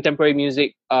music, contemporary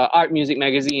music, art music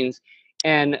magazines.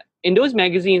 And in those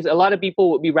magazines, a lot of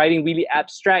people would be writing really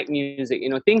abstract music, you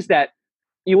know, things that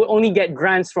you would only get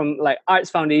grants from like arts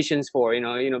foundations for, you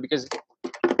know, because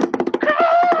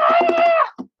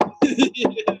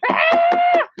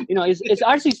you know, it's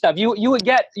artsy stuff. You would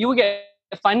get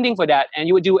funding for that, and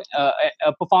you would do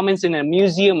a performance in a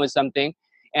museum or something,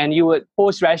 and you would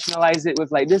post-rationalize it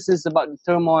with like, this is about the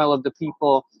turmoil of the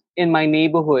people in my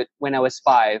neighborhood when I was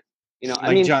 5. You know, like,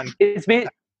 I mean, John, it's been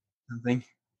something.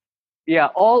 Yeah,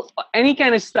 any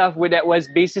kind of stuff where that was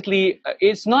basically,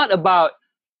 it's not about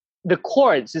the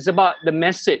chords, it's about the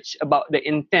message, about the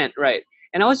intent, right?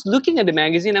 And I was looking at the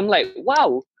magazine, I'm like,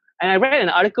 wow. And I read an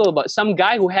article about some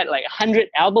guy who had like 100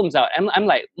 albums out. I'm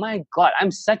like, my God, I'm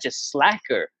such a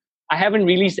slacker. I haven't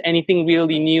released anything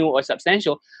really new or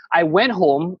substantial. I went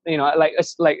home, you know,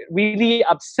 like really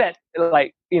upset,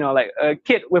 like, you know, like a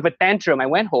kid with a tantrum. I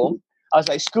went home. I was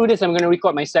like, screw this, I'm going to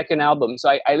record my second album.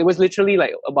 So it was literally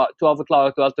like about 12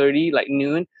 o'clock, 12:30, like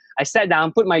noon. I sat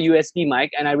down, put my USB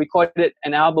mic, and I recorded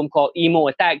an album called Emo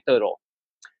Attack Turtle.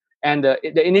 And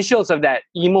the initials of that,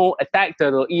 Emo Attack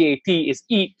Turtle, EAT, is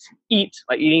eat,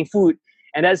 like eating food.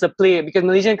 And that's a play, because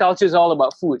Malaysian culture is all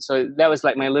about food. So that was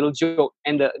like my little joke.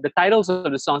 And the titles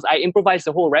of the songs, I improvised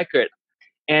the whole record.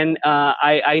 And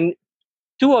I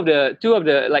two of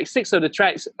the like 6 of the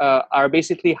tracks are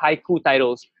basically haiku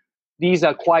titles. These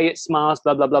are quiet smiles,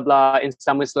 blah, blah, blah, blah, in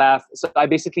summer's laugh. So I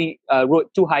basically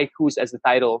wrote 2 haikus as the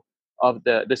title of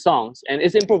the songs, and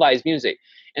it's improvised music.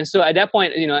 And so at that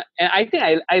point, you know, and I think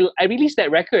I released that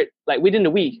record like within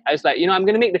the week. I was like, you know, I'm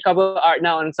going to make the cover art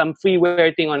now on some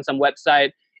freeware thing on some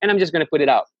website, and I'm just going to put it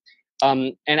out.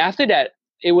 And after that,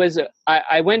 it was,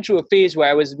 I went through a phase where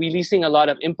I was releasing a lot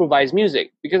of improvised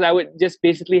music, because I would just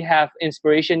basically have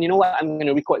inspiration. You know what? I'm going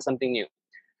to record something new.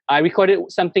 I recorded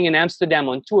something in Amsterdam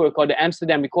on tour called the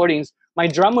Amsterdam Recordings. My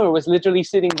drummer was literally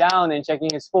sitting down and checking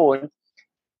his phone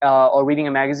or reading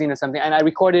a magazine or something, and I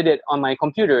recorded it on my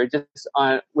computer, just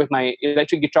with my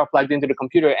electric guitar plugged into the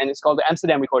computer, and it's called the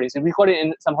Amsterdam Recordings. I recorded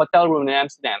in some hotel room in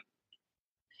Amsterdam.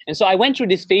 And so I went through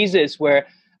these phases where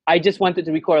I just wanted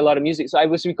to record a lot of music. So I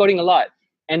was recording a lot.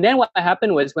 And then what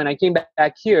happened was when I came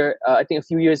back here, I think a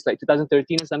few years, like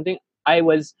 2013 or something, I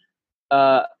was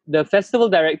the festival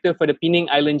director for the Penang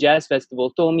Island Jazz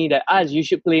Festival told me that, you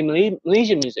should play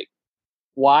Malaysian music.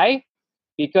 Why?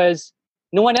 Because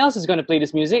no one else is going to play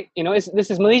this music.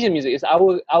 This is Malaysian music. It's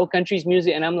our country's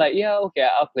music. And I'm like, yeah, okay,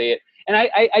 I'll play it. And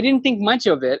I didn't think much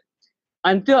of it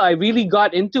until I really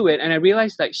got into it. And I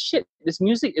realized, like, shit, this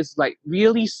music is like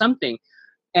really something.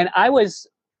 And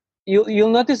you'll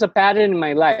notice a pattern in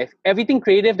my life. Everything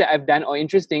creative that I've done or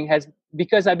interesting has,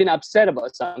 because I've been upset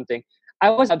about something. I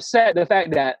was upset at the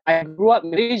fact that I grew up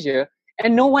in Malaysia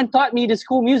and no one taught me this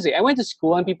cool music. I went to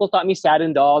school and people taught me Sad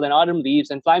and Doll and Autumn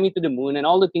Leaves and Fly Me to the Moon and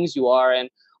All the Things You Are and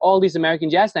all these American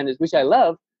jazz standards, which I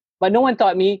love. But no one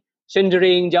taught me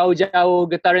Cendering, Jauh Jauh,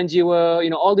 Getaran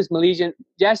Jiwa, all these Malaysian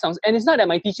jazz songs. And it's not that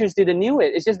my teachers didn't knew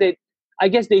it. It's just that I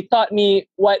guess they taught me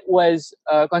what was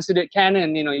considered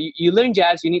canon. You learn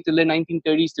jazz, you need to learn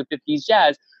 1930s to 50s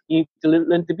jazz. You need to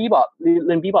learn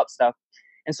bebop stuff.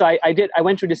 And so I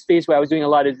went through this phase where I was doing a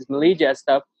lot of this Malay jazz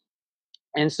stuff.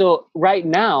 And so right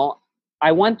now,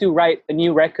 I want to write a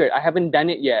new record. I haven't done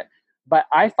it yet, but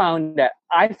I found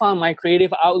my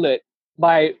creative outlet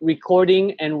by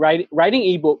recording and writing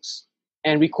ebooks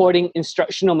and recording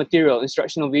instructional material,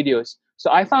 instructional videos.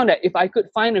 So I found that if I could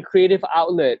find a creative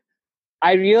outlet,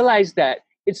 I realized that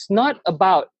it's not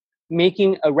about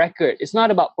making a record. It's not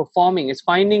about performing. It's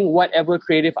finding whatever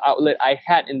creative outlet I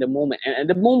had in the moment. And at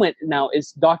the moment now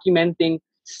is documenting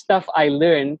stuff I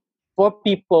learned for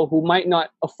people who might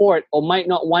not afford or might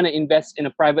not want to invest in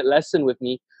a private lesson with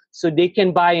me, so they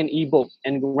can buy an ebook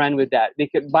and run with that. They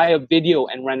could buy a video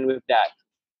and run with that.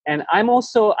 And I'm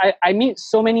also, I meet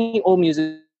so many old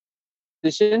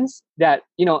musicians that,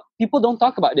 people don't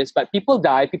talk about this, but people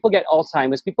die, people get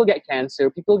Alzheimer's, people get cancer,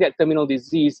 people get terminal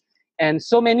disease. And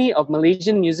so many of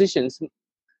Malaysian musicians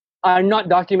are not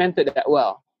documented that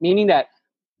well, meaning that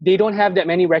they don't have that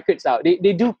many records out.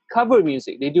 They do cover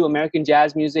music. They do American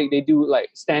jazz music. They do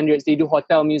like standards. They do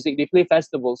hotel music. They play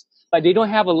festivals, but they don't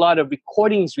have a lot of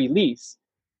recordings released.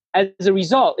 As a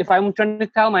result, if I'm trying to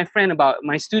tell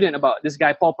my student about this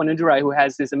guy, Paul Panudurai, who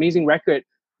has this amazing record,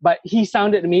 but he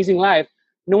sounded amazing live,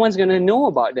 no one's going to know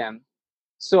about them.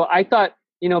 So I thought,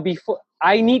 before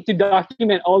I need to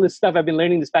document all this stuff I've been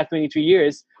learning this past 23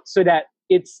 years so that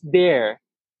it's there.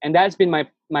 And that's been my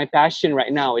passion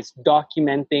right now. It's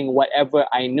documenting whatever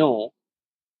I know,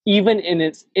 even in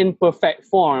its imperfect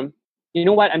form. You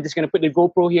know what? I'm just going to put the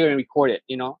GoPro here and record it,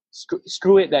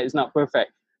 Screw it that it's not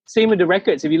perfect. Same with the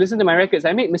records. If you listen to my records,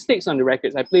 I make mistakes on the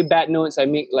records. I play bad notes. I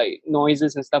make like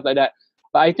noises and stuff like that.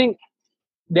 But I think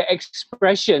the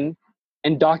expression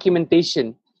and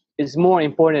documentation is more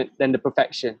important than the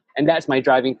perfection. And that's my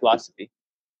driving philosophy.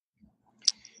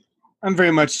 I'm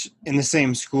very much in the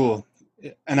same school.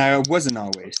 And I wasn't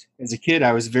always. As a kid,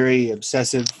 I was very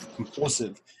obsessive,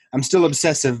 compulsive. I'm still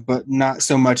obsessive, but not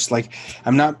so much. Like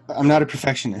I'm not a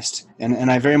perfectionist,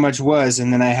 and I very much was.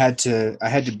 And then I had to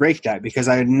break that because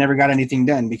I never got anything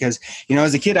done. Because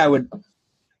as a kid, I was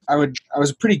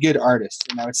a pretty good artist,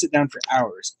 and I would sit down for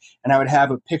hours, and I would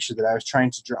have a picture that I was trying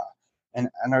to draw, and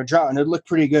I would draw, and it would look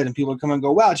pretty good, and people would come and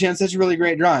go, "Wow, Chance, that's a really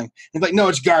great drawing." And like, "No,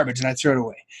 it's garbage," and I'd throw it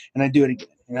away, and I'd do it again.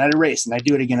 And I'd erase, and I'd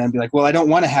do it again. I'd be like, well, I don't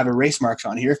want to have erase marks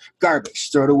on here.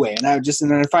 Garbage. Throw it away. And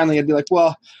and then finally I'd be like,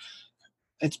 well,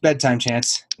 it's bedtime,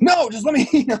 Chance. No, just let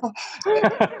me,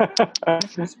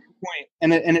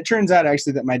 And it turns out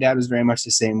actually that my dad was very much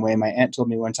the same way. My aunt told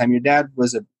me one time, your dad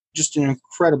was just an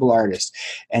incredible artist.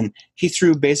 And he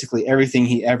threw basically everything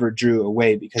he ever drew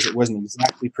away because it wasn't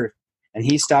exactly perfect. And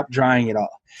he stopped drawing it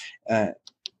all. And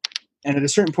at a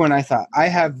certain point I thought, I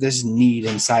have this need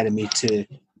inside of me to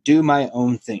do my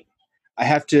own thing. I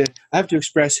have to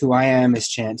express who I am as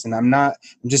Chance, and I'm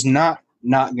just not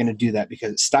going to do that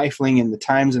because it's stifling. In the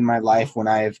times in my life when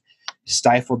I've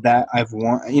stifled that, I've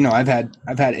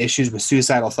had issues with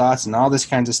suicidal thoughts and all this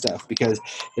kinds of stuff because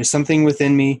there's something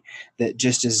within me that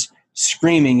just is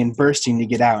screaming and bursting to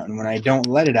get out, and when I don't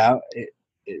let it out, it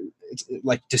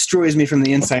like destroys me from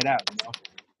the inside out.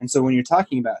 And so when you're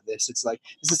talking about this, it's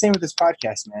the same with this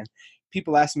podcast, man.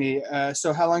 People ask me,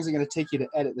 so how long is it going to take you to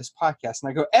edit this podcast? And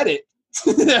I go, edit?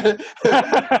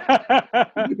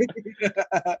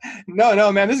 No,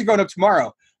 man, this is going up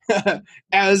tomorrow,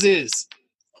 as is.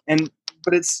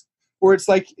 But it's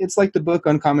like the book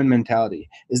Uncommon Mentality.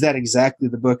 Is that exactly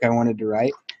the book I wanted to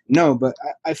write? No, but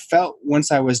I felt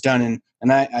once I was done,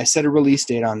 and I set a release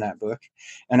date on that book,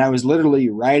 and I was literally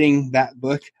writing that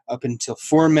book up until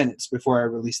 4 minutes before I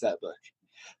released that book.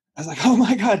 was like, oh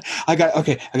my God, I got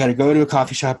to go to a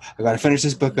coffee shop. I got to finish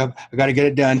this book up. I got to get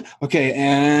it done. Okay.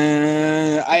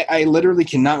 And I literally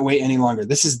cannot wait any longer.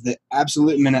 This is the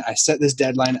absolute minute I set this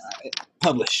deadline,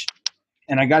 publish.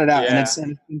 And I got it out, and it's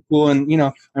cool. And, you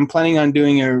know, I'm planning on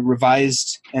doing a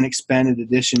revised and expanded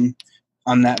edition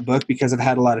on that book because I've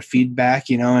had a lot of feedback,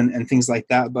 you know, and things like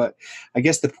that. But I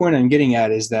guess the point I'm getting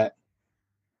at is that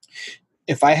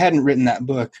if I hadn't written that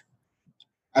book,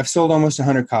 I've sold almost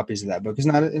 100 copies of that book. It's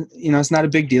not, it's not a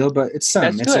big deal, but it's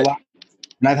some. It's a lot.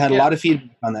 And I've had a lot of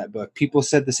feedback on that book. People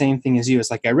said the same thing as you.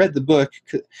 It's like, I read the book,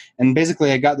 and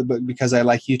basically I got the book because I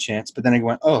like you, Chance. But then I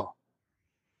went, oh,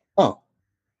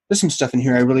 there's some stuff in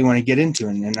here I really want to get into,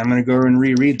 and I'm going to go and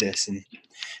reread this.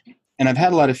 And I've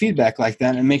had a lot of feedback like that,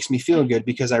 and it makes me feel good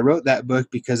because I wrote that book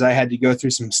because I had to go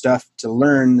through some stuff to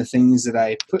learn the things that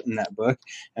I put in that book.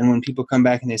 And when people come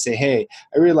back and they say, hey,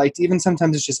 I really liked, even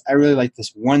sometimes it's just, I really like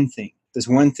this one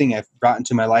thing I've brought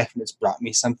into my life, and it's brought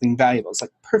me something valuable. It's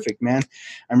like, perfect, man.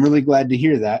 I'm really glad to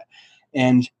hear that.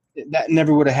 And that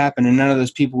never would have happened, and none of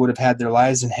those people would have had their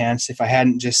lives enhanced if I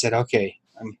hadn't just said, okay,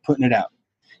 I'm putting it out.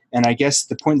 And I guess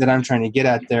the point that I'm trying to get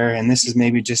at there, and this is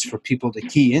maybe just for people to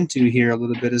key into here a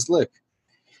little bit, is look,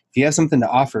 if you have something to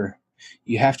offer,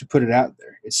 you have to put it out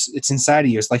there. It's inside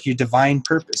of you. It's like your divine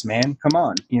purpose, man. Come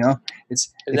on, you know. If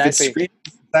it's screaming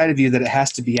inside of you that it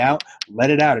has to be out, let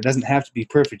it out. It doesn't have to be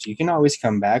perfect. You can always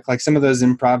come back. Like some of those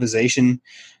improvisation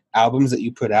albums that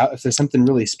you put out, if there's something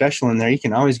really special in there, you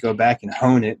can always go back and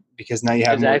hone it because now you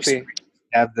have more experience,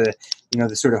 you have the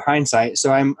the sort of hindsight.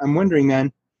 So I'm wondering,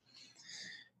 man,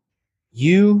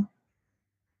 you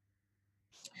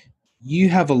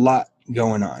have a lot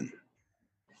going on.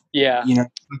 Yeah. You know,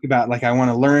 talk about like, I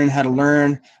want to learn how to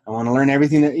learn. I want to learn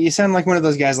everything. That you sound like one of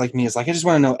those guys like me. It's like, I just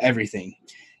want to know everything.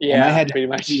 Yeah, and I had pretty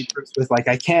much with like,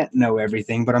 I can't know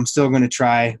everything, but I'm still going to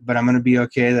try, but I'm going to be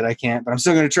okay that I can't, but I'm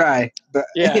still going to try. But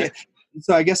yeah.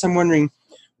 So I guess I'm wondering,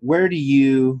 where do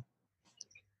you,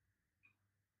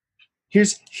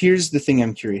 here's the thing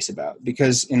I'm curious about,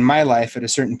 because in my life at a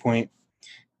certain point,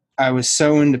 I was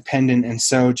so independent and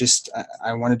so just,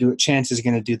 I want to do what Chance is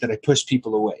going to do, that I pushed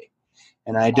people away.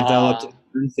 And I developed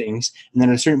things. And then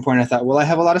at a certain point I thought, well, I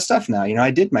have a lot of stuff now. You know, I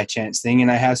did my Chance thing,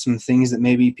 and I have some things that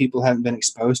maybe people haven't been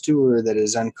exposed to, or that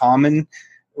is uncommon,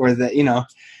 or that,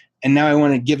 and now I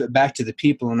want to give it back to the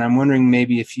people. And I'm wondering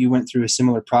maybe if you went through a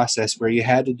similar process where you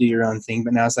had to do your own thing,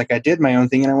 but now it's like, I did my own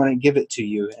thing and I want to give it to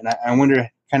you. And I wonder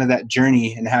kind of that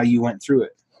journey and how you went through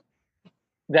it.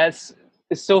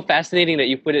 It's so fascinating that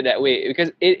you put it that way,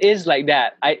 because it is like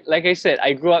that. Like I said,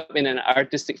 I grew up in an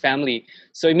artistic family.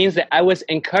 So it means that I was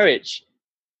encouraged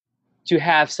to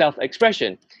have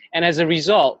self-expression. And as a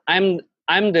result, I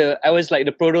was like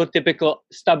the prototypical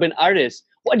stubborn artist.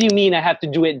 What do you mean I have to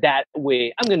do it that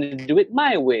way? I'm going to do it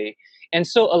my way. And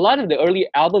so a lot of the early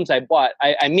albums I bought,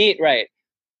 I made, right?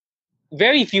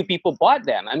 Very few people bought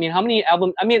them. I mean, how many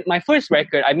albums? I mean, my first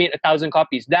record, I made 1,000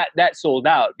 copies. That sold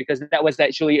out because that was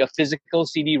actually a physical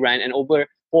CD run, and over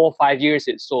 4 or 5 years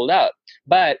it sold out.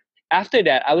 But after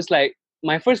that, I was like,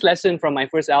 my first lesson from my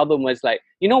first album was like,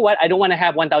 you know what? I don't want to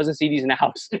have 1,000 CDs in the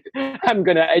house. I'm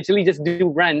gonna actually just do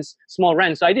runs, small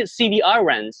runs. So I did CDR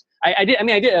runs. I did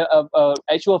a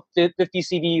actual 50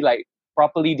 CD like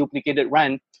properly duplicated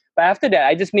run. But after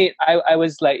that, I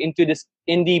was like into this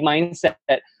indie mindset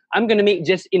that I'm going to make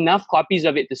just enough copies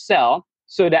of it to sell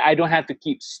so that I don't have to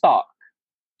keep stock.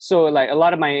 So like a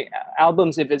lot of my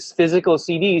albums, if it's physical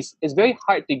CDs, it's very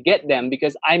hard to get them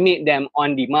because I made them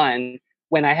on demand.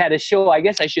 When I had a show, I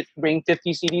guess I should bring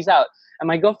 50 CDs out. And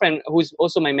my girlfriend, who's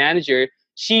also my manager,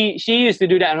 she used to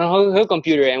do that on her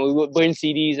computer, and we would burn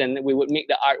CDs and we would make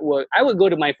the artwork. I would go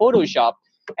to my Photoshop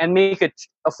and make a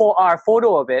 4-hour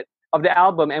photo of the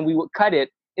album, and we would cut it.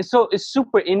 It's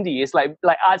super indie. It's like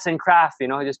arts and craft,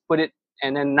 just put it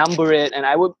and then number it. And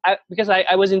because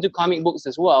I was into comic books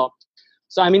as well.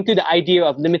 So I'm into the idea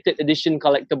of limited edition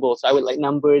collectibles. So I would like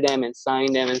number them and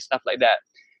sign them and stuff like that.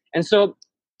 And so,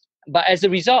 but as a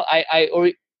result,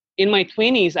 in my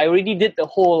 20s, I already did the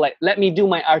whole, like, let me do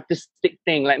my artistic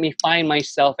thing. Let me find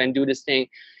myself and do this thing.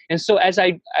 And so as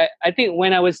I think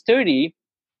when I was 30,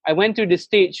 I went through this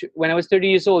stage when I was 30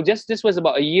 years old. This was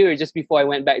about a year just before I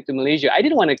went back to Malaysia. I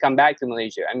didn't want to come back to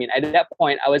Malaysia. I mean, at that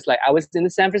point, I was in the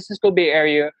San Francisco Bay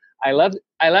Area. I loved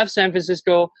San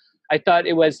Francisco. I thought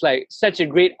it was like such a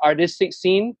great artistic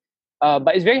scene,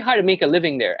 but it's very hard to make a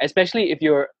living there, especially if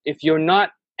you're not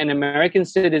an American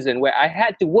citizen. Where I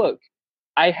had to work,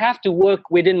 I have to work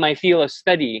within my field of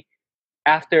study.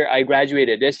 After I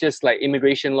graduated, there's just like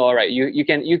immigration law, right? You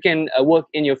can work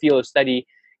in your field of study.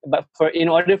 But in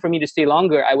order for me to stay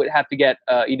longer, I would have to get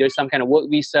either some kind of work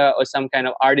visa or some kind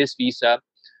of artist visa.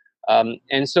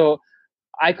 And so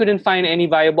I couldn't find any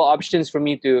viable options for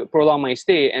me to prolong my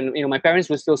stay. And my parents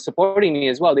were still supporting me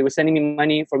as well. They were sending me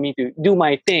money for me to do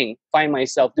my thing, find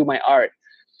myself, do my art.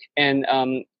 And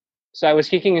so I was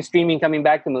kicking and screaming coming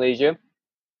back to Malaysia.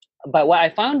 But what I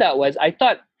found out was I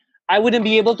thought I wouldn't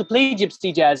be able to play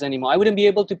gypsy jazz anymore. I wouldn't be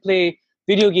able to play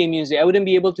video game music. I wouldn't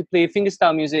be able to play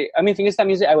fingerstyle music. I mean, fingerstyle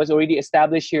music, I was already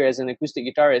established here as an acoustic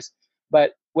guitarist.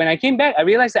 But when I came back, I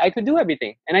realized that I could do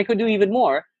everything, and I could do even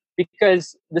more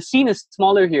because the scene is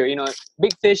smaller here,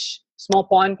 big fish, small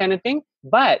pond kind of thing.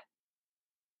 But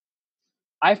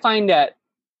I find that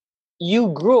you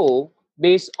grow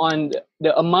based on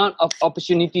the amount of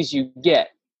opportunities you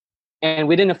get. And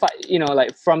within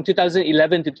like from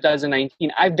 2011 to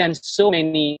 2019, I've done so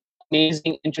many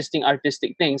amazing, interesting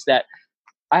artistic things that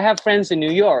I have friends in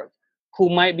New York who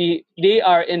they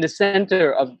are in the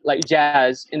center of like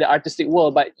jazz in the artistic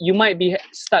world, but you might be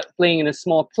stuck playing in a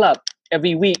small club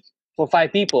every week for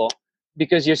 5 people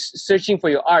because you're searching for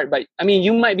your art. But I mean,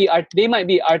 they might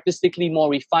be artistically more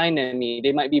refined than me.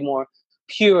 They might be more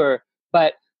pure,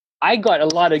 but I got a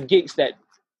lot of gigs that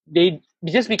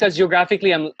just because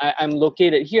geographically I'm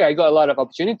located here, I got a lot of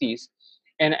opportunities,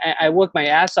 and I worked my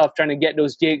ass off trying to get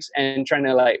those gigs and trying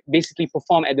to like basically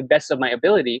perform at the best of my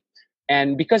ability.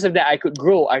 And because of that, I could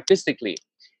grow artistically.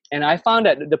 And I found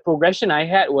that the progression I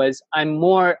had was I'm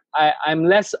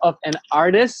less of an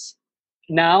artist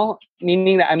now,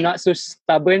 meaning that I'm not so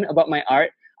stubborn about my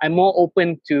art. I'm more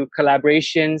open to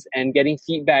collaborations and getting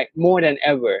feedback more than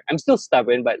ever. I'm still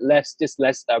stubborn, but less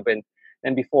stubborn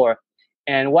than before.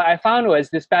 And what I found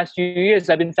was this past few years,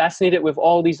 I've been fascinated with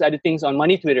all these other things on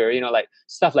Money Twitter, like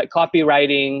stuff like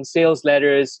copywriting, sales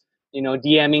letters,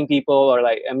 DMing people, or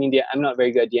like, I mean, I'm not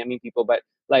very good at DMing people, but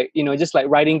like, just like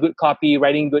writing good copy,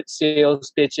 writing good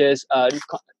sales pitches,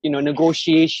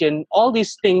 negotiation, all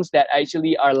these things that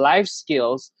actually are life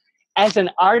skills. As an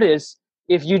artist,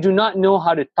 if you do not know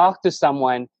how to talk to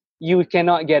someone, you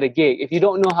cannot get a gig. If you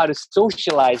don't know how to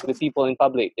socialize with people in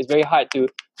public, it's very hard to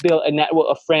build a network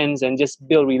of friends and just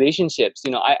build relationships.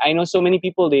 I know so many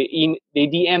people, they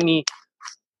DM me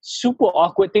super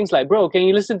awkward things like, bro, can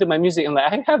you listen to my music? I'm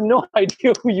like, I have no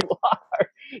idea who you are.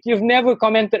 You've never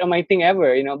commented on my thing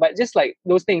ever, but just like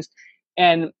those things.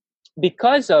 And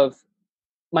because of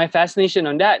my fascination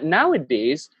on that,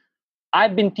 nowadays,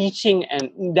 I've been teaching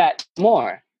and that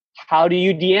more. How do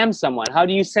you DM someone? How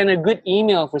do you send a good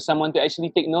email for someone to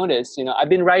actually take notice? I've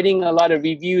been writing a lot of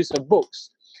reviews of books.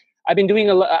 I've been doing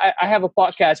I have a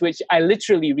podcast which I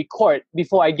literally record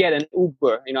before I get an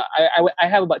Uber. I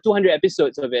have about 200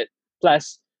 episodes of it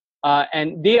plus,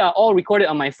 and they are all recorded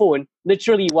on my phone,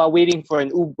 literally while waiting for an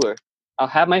Uber. I'll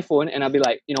have my phone and I'll be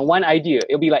like, one idea.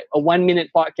 It'll be like a 1-minute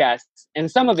podcast,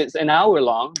 and some of it's an hour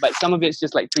long, but some of it's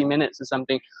just like 3 minutes or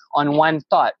something on one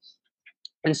thought.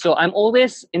 And so I'm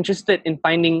always interested in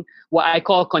finding what I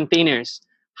call containers.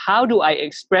 How do I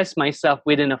express myself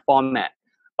within a format?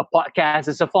 A podcast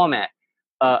is a format.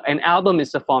 An album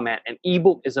is a format. An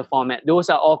ebook is a format. Those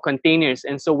are all containers.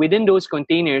 And so within those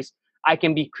containers, I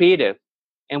can be creative.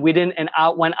 And within an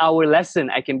 1 hour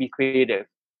lesson, I can be creative.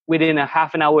 Within a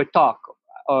half an hour talk,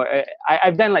 or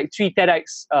I've done like 3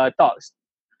 TEDx talks.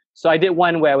 So I did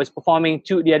one where I was performing,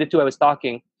 the other 2 I was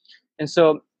talking. And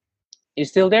so, you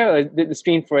still there, or did the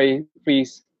screen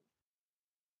freeze?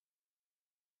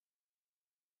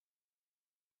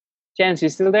 Chance, you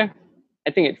still there?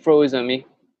 I think it froze on me.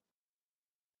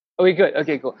 Okay, good.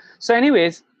 Okay, cool. So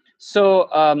anyways,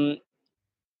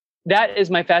 that is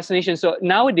my fascination. So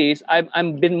nowadays,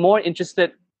 I'm been more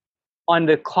interested on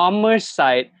the commerce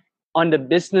side, on the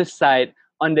business side,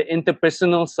 on the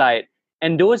interpersonal side.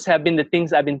 And those have been the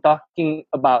things I've been talking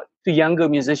about to younger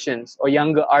musicians or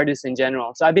younger artists in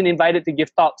general. So I've been invited to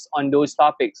give talks on those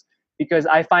topics because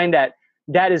I find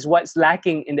that is what's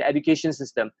lacking in the education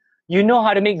system. You know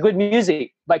how to make good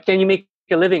music, but can you make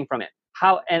a living from it?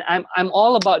 And I'm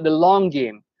all about the long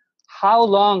game. How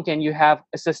long can you have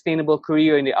a sustainable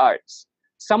career in the arts?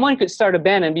 Someone could start a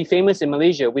band and be famous in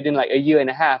Malaysia within like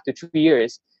 1.5 to 2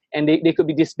 years, and they could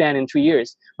be disbanded in 3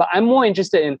 years. But I'm more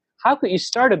interested in how could you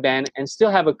start a band and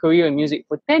still have a career in music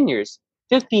for 10 years,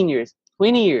 15 years,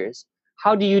 20 years?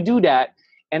 How do you do that?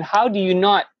 And how do you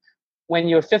not, when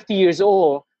you're 50 years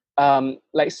old,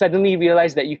 like suddenly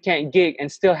realize that you can't gig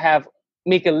and still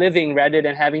make a living rather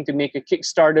than having to make a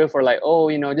Kickstarter for like,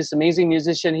 this amazing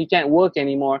musician, he can't work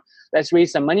anymore. Let's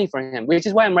raise some money for him, which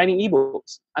is why I'm writing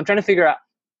ebooks. I'm trying to figure out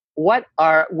what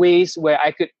are ways where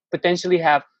I could potentially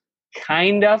have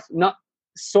kind of, not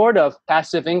sort of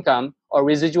passive income or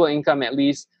residual income at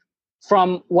least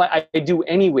from what I do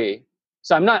anyway.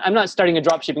 So I'm not starting a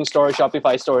dropshipping store or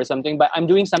Shopify store or something, but I'm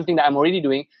doing something that I'm already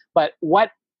doing. But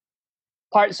what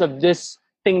parts of this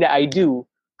thing that I do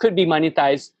could be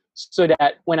monetized so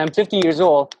that when I'm 50 years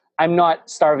old, I'm not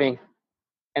starving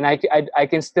and I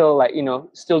can still like,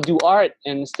 still do art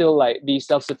and still like be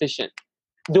self-sufficient.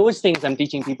 Those things I'm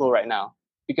teaching people right now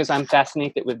because I'm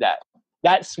fascinated with that.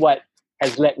 That's what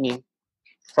has led me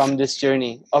from this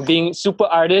journey of being super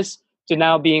artist to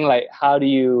now being like, how do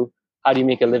you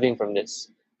make a living from this?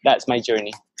 That's my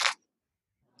journey.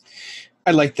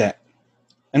 I like that.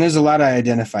 And there's a lot I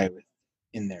identify with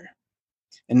in there.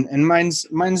 And mine's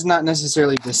not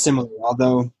necessarily dissimilar,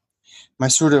 although my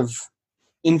sort of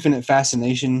infinite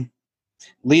fascination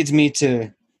leads me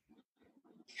to,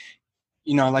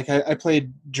 like I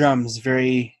played drums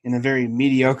in a very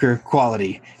mediocre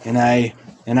quality, and I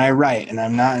write, and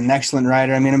I'm not an excellent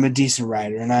writer. I mean, I'm a decent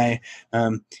writer, and I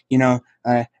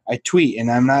tweet,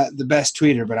 and I'm not the best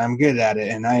tweeter, but I'm good at it,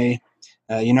 and I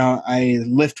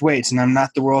lift weights, and I'm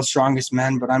not the world's strongest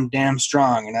man, but I'm damn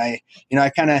strong, and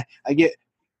I get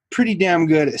pretty damn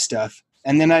good at stuff.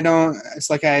 And then it's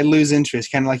like I lose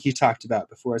interest, kind of like you talked about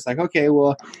before. It's like, okay,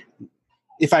 well,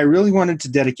 if I really wanted to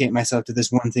dedicate myself to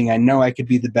this one thing, I know I could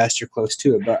be the best or close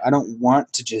to it, but I don't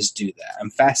want to just do that.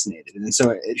 I'm fascinated. And so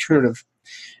it sort of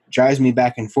drives me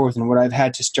back and forth. And what I've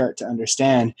had to start to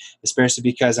understand, especially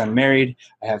because I'm married,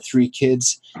 I have 3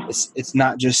 kids, it's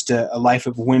not just a life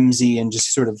of whimsy and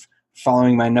just sort of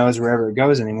following my nose wherever it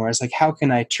goes anymore. It's like, how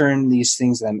can I turn these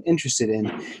things that I'm interested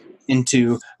in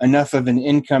into enough of an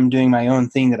income doing my own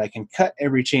thing that I can cut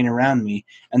every chain around me,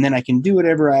 and then I can do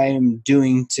whatever I am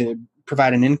doing to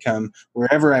provide an income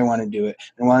wherever I want to do it,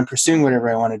 and while I'm pursuing whatever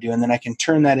I want to do, and then I can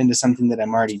turn that into something that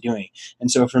I'm already doing. And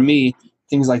so for me,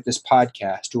 things like this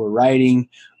podcast or writing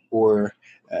or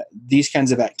these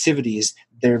kinds of activities,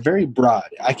 they're very broad.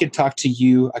 I could talk to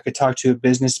you, I could talk to a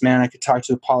businessman, I could talk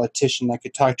to a politician, I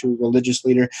could talk to a religious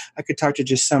leader, I could talk to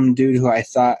just some dude who I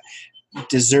thought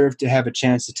deserve to have a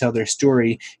chance to tell their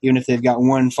story, even if they've got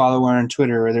 1 follower on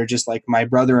Twitter or they're just like my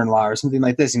brother-in-law or something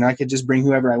like this. I could just bring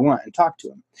whoever I want and talk to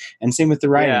them. And same with the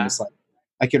writing. Yeah. It's like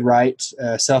I could write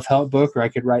a self-help book, or I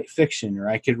could write fiction, or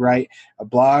I could write a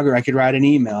blog, or I could write an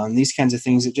email, and these kinds of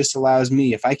things. It just allows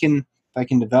me, if I can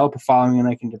develop a following and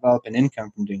I can develop an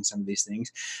income from doing some of these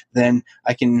things, then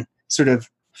I can sort of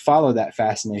follow that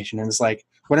fascination. And it's like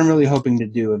what I'm really hoping to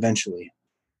do eventually.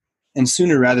 And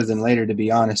sooner rather than later, to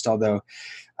be honest, although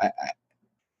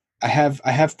I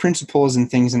have principles and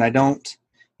things, and I don't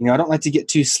like to get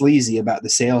too sleazy about the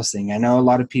sales thing. I know a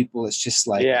lot of people, it's just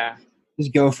like,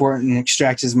 just go for it and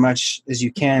extract as much as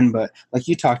you can. But like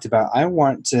you talked about, I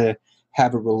want to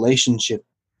have a relationship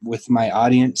with my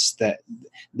audience that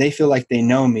they feel like they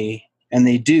know me, and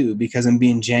they do, because I'm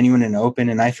being genuine and open,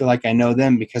 and I feel like I know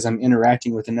them because I'm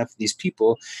interacting with enough of these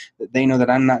people that they know that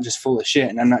I'm not just full of shit,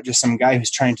 and I'm not just some guy who's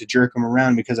trying to jerk them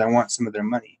around because I want some of their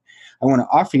money. I want to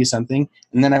offer you something,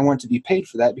 and then I want to be paid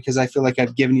for that because I feel like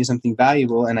I've given you something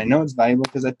valuable, and I know it's valuable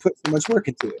because I put so much work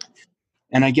into it.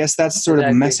 And I guess that's sort of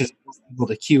a message for people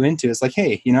to cue into. It's like,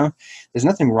 hey, there's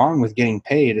nothing wrong with getting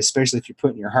paid, especially if you're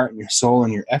putting your heart and your soul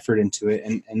and your effort into it.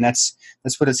 And that's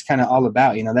what it's kind of all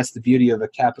about. That's the beauty of a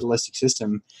capitalistic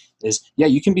system is, yeah,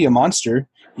 you can be a monster.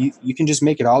 You can just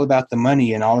make it all about the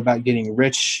money and all about getting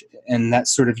rich. And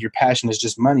that's sort of your passion is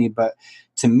just money. But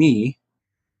to me,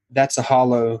 that's a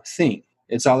hollow thing.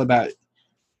 It's all about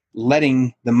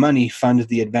letting the money fund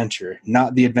the adventure,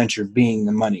 not the adventure being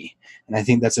the money. And I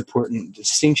think that's an important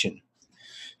distinction.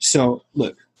 So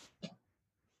look,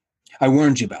 I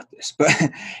warned you about this, but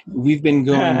we're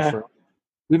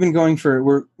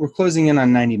closing in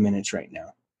on 90 minutes right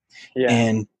now. Yeah.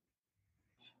 And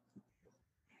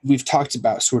we've talked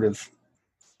about sort of,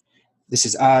 this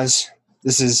is Oz.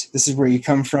 This is where you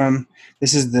come from.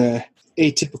 This is the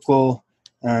atypical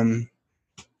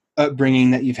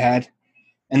upbringing that you've had.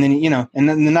 And then, and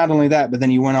then not only that, but then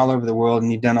you went all over the world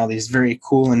and you've done all these very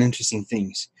cool and interesting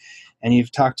things. And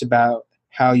you've talked about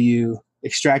how you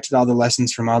extracted all the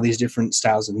lessons from all these different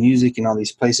styles of music and all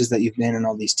these places that you've been and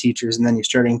all these teachers. And then you're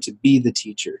starting to be the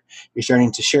teacher. You're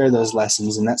starting to share those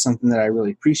lessons. And that's something that I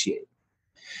really appreciate.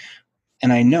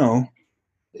 And I know,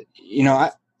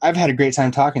 I've had a great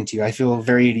time talking to you. I feel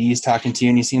very at ease talking to you,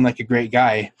 and you seem like a great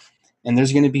guy. And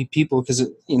there's going to be people, because,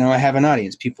 I have an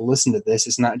audience. People listen to this.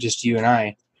 It's not just you and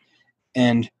I.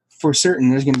 And for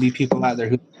certain, there's going to be people out there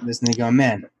who listen and they go,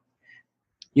 man,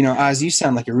 Oz, you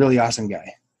sound like a really awesome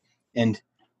guy. And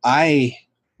I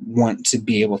want to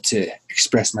be able to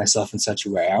express myself in such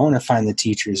a way. I want to find the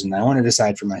teachers, and I want to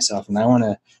decide for myself, and I want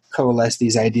to coalesce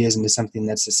these ideas into something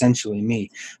that's essentially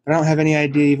me. But I don't have any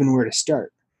idea even where to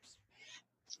start.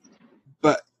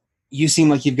 But you seem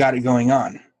like you've got it going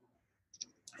on.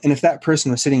 And if that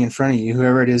person was sitting in front of you,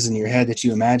 whoever it is in your head that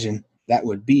you imagine that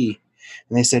would be,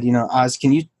 and they said, Oz,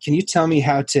 can you tell me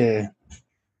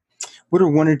what are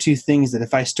one or two things that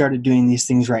if I started doing these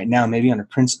things right now, maybe on a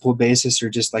principle basis or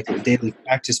just like a daily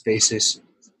practice basis,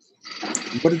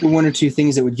 what are the one or two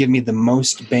things that would give me the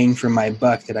most bang for my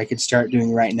buck that I could start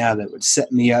doing right now that would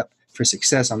set me up for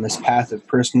success on this path of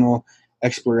personal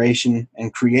exploration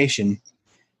and creation?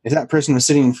 If that person was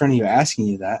sitting in front of you asking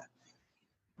you that,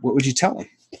 what would you tell them?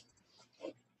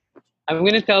 I'm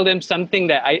going to tell them something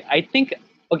that I think,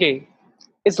 okay,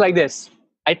 it's like this.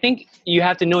 I think you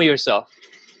have to know yourself.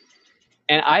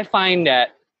 And I find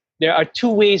that there are two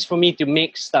ways for me to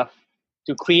make stuff,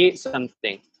 to create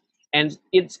something. And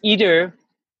it's either,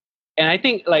 and I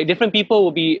think like different people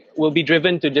will be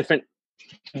driven to different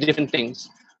things.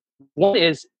 One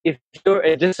is, if you're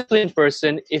a disciplined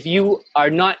person, if you are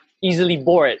not easily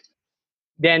bored,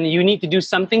 then you need to do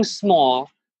something small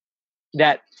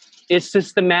that is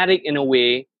systematic in a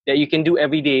way that you can do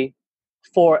every day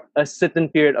for a certain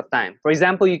period of time. For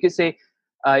example, you could say,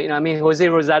 Jose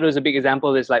Rosado is a big example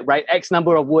of this, like write X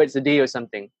number of words a day or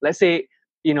something. Let's say,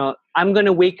 I'm going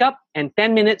to wake up and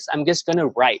 10 minutes, I'm just going to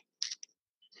write.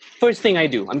 First thing I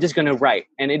do, I'm just going to write.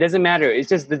 And it doesn't matter. It's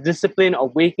just the discipline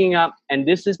of waking up. And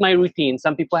this is my routine.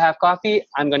 Some people have coffee.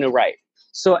 I'm going to write.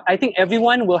 So I think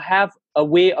everyone will have a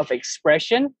way of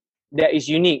expression that is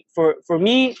unique. For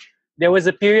me, there was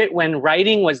a period when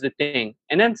writing was the thing.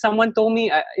 And then someone told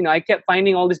me, I kept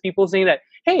finding all these people saying that,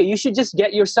 hey, you should just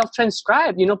get yourself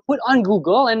transcribed, put on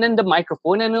Google and then the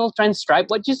microphone and it'll transcribe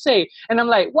what you say. And I'm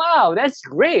like, wow, that's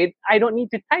great. I don't need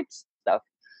to type stuff.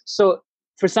 So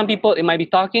for some people, it might be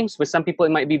talking. For some people,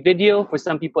 it might be video. For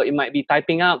some people, it might be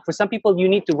typing out. For some people, you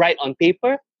need to write on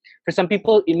paper. For some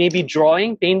people, it may be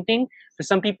drawing, painting. For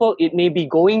some people, it may be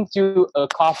going to a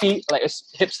coffee, like a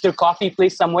hipster coffee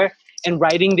place somewhere and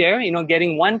writing there,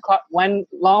 getting one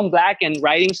long black and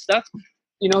writing stuff.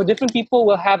 Different people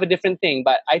will have a different thing.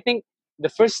 But I think the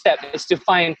first step is to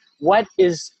find what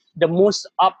is the most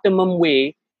optimum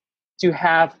way to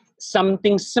have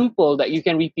something simple that you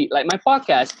can repeat. Like my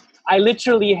podcast, I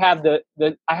literally have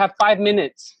I have 5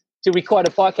 minutes to record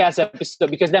a podcast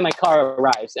episode because then my car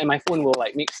arrives and my phone will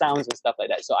like make sounds and stuff like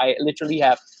that. So I literally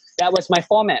that was my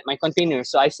format, my container.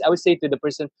 So I would say to the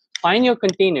person, find your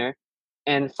container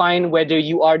and find whether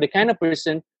you are the kind of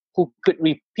person who could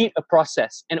repeat a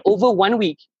process. And over 1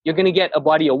 week, you're going to get a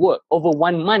body of work. Over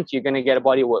 1 month, you're going to get a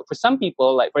body of work. For some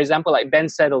people, like for example, like Ben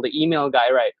Settle, the email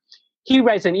guy, right? He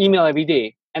writes an email every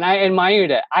day. And I admire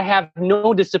that. I have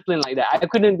no discipline like that.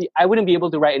 I wouldn't be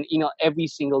able to write an email every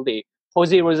single day.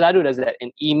 Jose Rosado does that,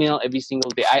 an email every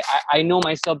single day. I know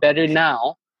myself better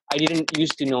now. I didn't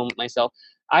used to know myself.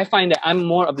 I find that I'm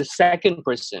more of the second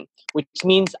person, which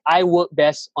means I work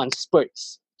best on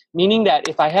spurts. Meaning that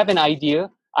if I have an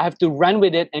idea, I have to run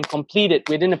with it and complete it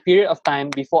within a period of time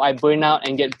before I burn out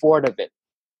and get bored of it.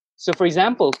 So for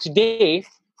example, today,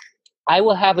 I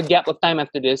will have a gap of time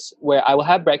after this where I will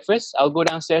have breakfast. I'll go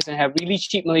downstairs and have really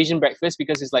cheap Malaysian breakfast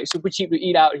because it's like super cheap to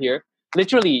eat out here.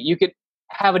 Literally, you could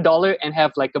have $1 and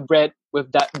have like a bread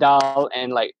with dal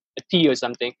and like a tea or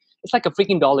something. It's like a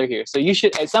freaking $1 here. So you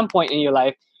should, at some point in your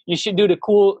life, you should do the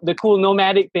cool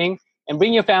nomadic thing and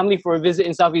bring your family for a visit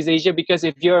in Southeast Asia, because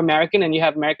if you're American and you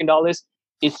have American dollars,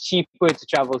 it's cheaper to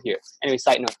travel here. Anyway,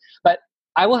 side note. But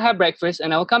I will have breakfast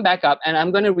and I will come back up and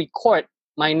I'm going to record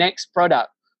my next product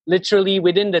literally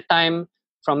within the time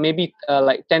from maybe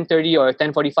like 10:30 or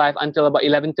 10:45 until about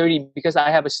 11:30, because I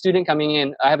have a student coming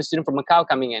in. I have a student from Macau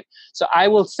coming in. So I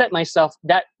will set myself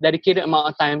that dedicated amount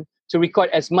of time to record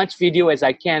as much video as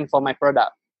I can for my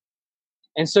product.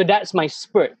 And so that's my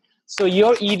spurt. So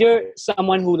you're either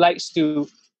someone who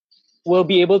will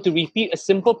be able to repeat a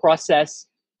simple process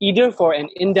either for an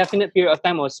indefinite period of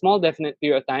time or a small definite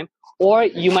period of time, or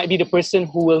you might be the person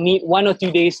who will need 1 or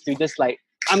 2 days to just like,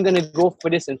 I'm going to go for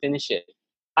this and finish it.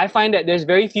 I find that there's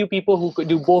very few people who could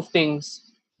do both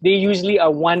things. They usually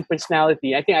are one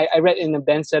personality. I think I read in a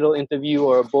Ben Settle interview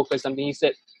or a book or something, he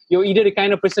said, you're either the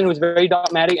kind of person who's very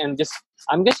dogmatic and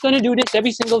I'm just going to do this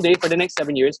every single day for the next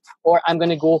 7 years, or I'm going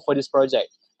to go for this project.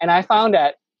 And I found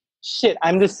that,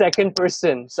 I'm the second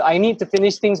person. So I need to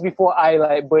finish things before I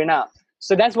like burn out.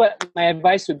 So that's what my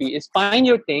advice would be, is find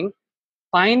your thing,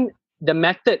 find the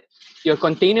method, your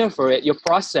container for it, your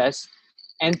process,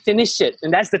 and finish it.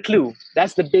 And that's the clue.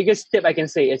 That's the biggest tip I can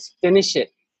say, is finish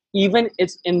it. Even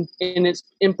it's in its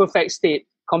imperfect state,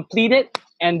 complete it.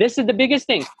 And this is the biggest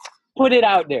thing, put it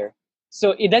out there.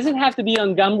 So it doesn't have to be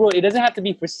on Gumroad. It doesn't have to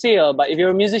be for sale. But if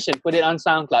you're a musician, put it on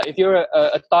SoundCloud. If you're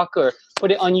a talker,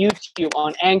 put it on YouTube,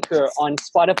 on Anchor, on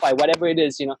Spotify, whatever it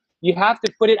is. You have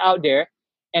to put it out there.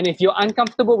 And if you're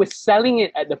uncomfortable with selling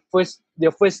it at the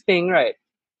first thing, right?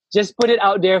 Just put it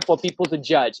out there for people to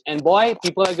judge. And boy,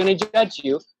 people are going to judge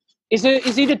you. It's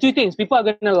either two things. People are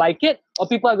going to like it or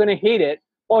people are going to hate it.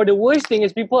 Or the worst thing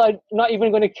is people are not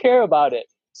even going to care about it.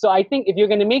 So I think if you're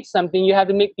going to make something, you have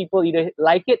to make people either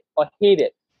like it or hate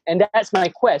it. And that's my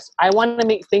quest. I want to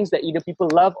make things that either people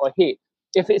love or hate.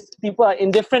 If it's people are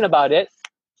indifferent about it,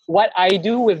 what I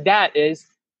do with that is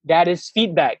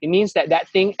feedback. It means that that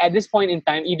thing at this point in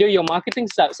time, either your marketing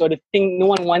sucks or the thing no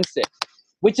one wants it,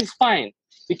 which is fine.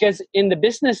 Because in the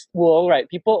business world, right,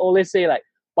 people always say like,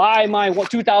 buy my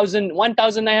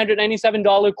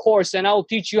 $1,997 course and I'll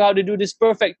teach you how to do this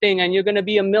perfect thing and you're going to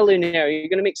be a millionaire. You're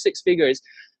going to make six figures.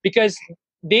 Because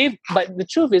but the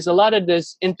truth is a lot of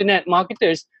these internet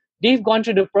marketers, they've gone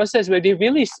through the process where they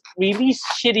release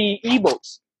shitty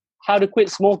ebooks, how to quit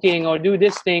smoking or do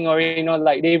this thing, or,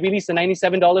 like they release a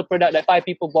 $97 product that 5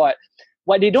 people bought.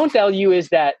 What they don't tell you is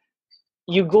that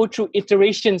you go through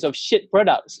iterations of shit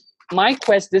products. My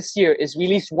quest this year is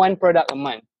release one product a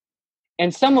month.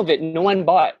 And some of it no one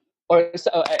bought. Or,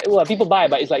 well, people buy,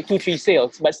 but it's like 2-3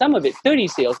 sales. But some of it, 30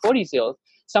 sales, 40 sales.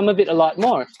 Some of it a lot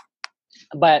more.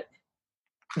 But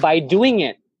by doing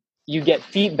it, you get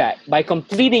feedback. By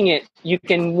completing it, you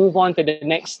can move on to the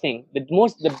next thing.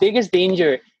 The biggest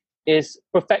danger is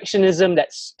perfectionism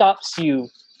that stops you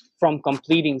from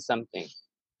completing something.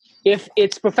 If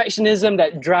it's perfectionism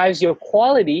that drives your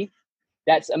quality,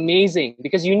 that's amazing,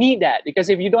 because you need that. Because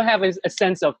if you don't have a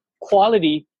sense of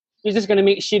quality, you're just going to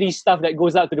make shitty stuff that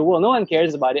goes out to the world. No one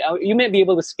cares about it. You may be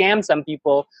able to scam some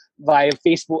people via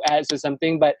Facebook ads or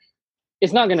something, but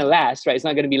it's not going to last, right? It's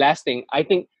not going to be lasting. I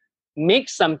think make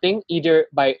something either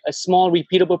by a small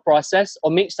repeatable process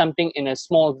or make something in a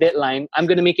small deadline. I'm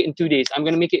going to make it in 2 days. I'm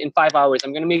going to make it in 5 hours.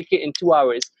 I'm going to make it in 2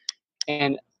 hours.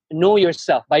 And know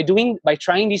yourself. By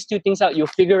trying these two things out, you'll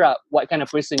figure out what kind of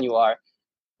person you are.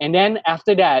 And then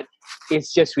after that,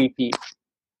 it's just repeat.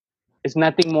 It's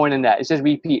nothing more than that. It's just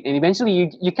repeat. And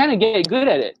eventually you kind of get good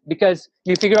at it because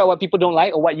you figure out what people don't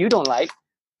like or what you don't like.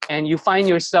 And you find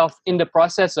yourself in the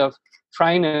process of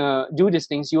trying to do these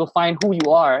things, you will find who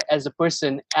you are as a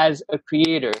person, as a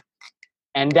creator.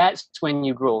 And that's when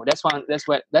you grow. That's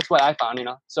what I found,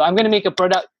 So I'm going to make a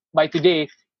product by today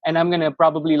and I'm going to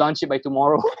probably launch it by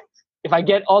tomorrow. If I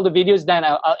get all the videos done,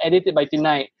 I'll edit it by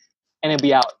tonight and it'll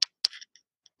be out.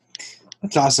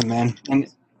 That's awesome, man.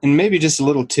 And maybe just a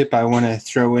little tip I want to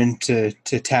throw in to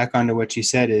tack onto what you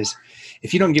said is,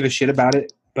 if you don't give a shit about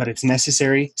it, but it's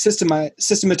necessary,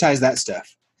 systematize that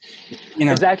stuff.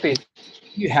 Exactly.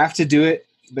 You have to do it,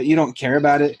 but you don't care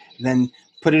about it, then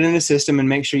put it in a system and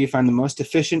make sure you find the most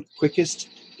efficient, quickest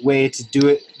way to do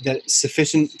it that's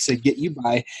sufficient to get you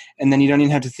by, and then you don't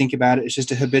even have to think about it. It's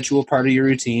just a habitual part of your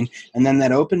routine, and then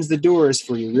that opens the doors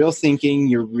for your real thinking,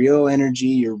 your real energy,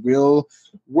 your real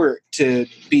work to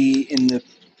be in the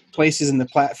places and the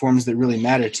platforms that really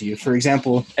matter to you. For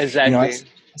example, exactly. I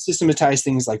systematize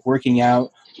things like working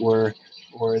out or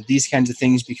these kinds of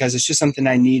things because it's just something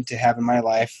I need to have in my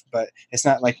life. But it's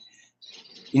not like,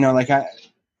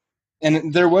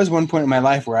 and there was one point in my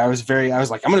life where I was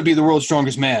like, I'm going to be the world's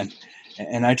strongest man.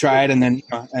 And I tried, and then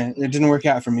it didn't work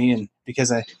out for me. And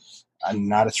because I'm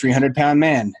not a 300-pound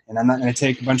man, and I'm not going to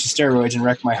take a bunch of steroids and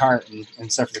wreck my heart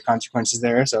and suffer the consequences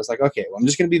there. So I was like, okay, well, I'm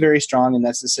just going to be very strong, and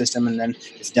that's the system. And then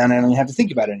it's done. I don't have to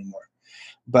think about it anymore.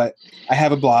 But I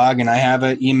have a blog and I have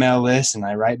an email list and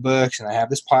I write books and I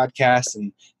have this podcast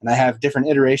and I have different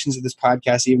iterations of this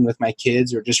podcast, even with my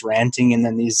kids or just ranting, and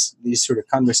then these sort of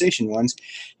conversation ones.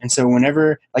 And so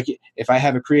whenever, like, if I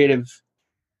have a creative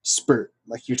spurt,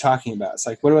 like you're talking about, it's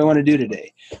like, what do I want to do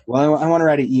today? Well, I want to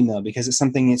write an email because it's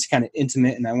something that's kind of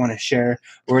intimate and I want to share.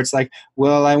 Or it's like,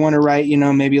 well, I want to write,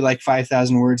 maybe like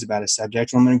 5,000 words about a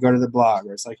subject. Well, I'm going to go to the blog.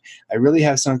 Or it's like, I really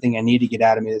have something I need to get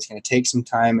out of me that's going to take some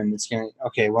time, and it's going to,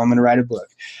 okay, well, I'm going to write a book.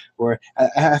 Or I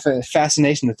have a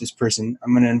fascination with this person.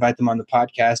 I'm going to invite them on the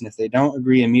podcast. And if they don't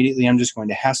agree immediately, I'm just going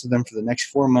to hassle them for the next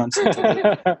 4 months.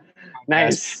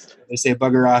 Nice. They say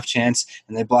bugger off, Chance,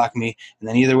 and they block me. And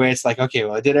then either way, it's like, okay,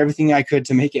 well, I did everything I could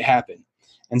to make it happen.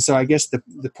 And so I guess the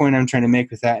point I'm trying to make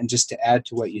with that, and just to add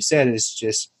to what you said, is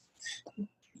just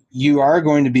you are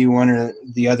going to be one or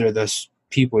the other of those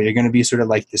people. You're going to be sort of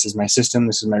like, this is my system,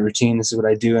 this is my routine, this is what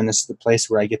I do, and this is the place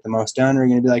where I get the most done. Or you're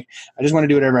going to be like, I just want to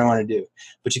do whatever I want to do.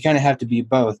 But you kind of have to be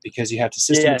both, because you have to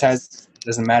systematize. Yes. It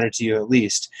doesn't matter to you, at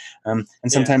least. And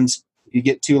sometimes you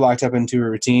get too locked up into a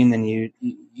routine, then you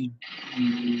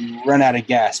run out of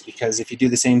gas, because if you do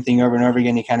the same thing over and over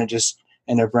again, you kind of just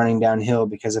end up running downhill,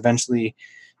 because eventually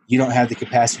you don't have the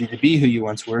capacity to be who you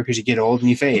once were, because you get old and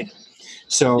you fade.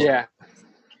 So yeah.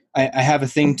 I have a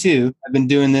thing too. I've been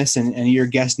doing this, and you're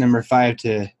guest number 5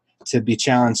 to be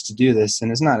challenged to do this, and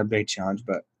it's not a big challenge,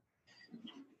 but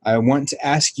I want to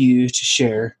ask you to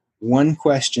share one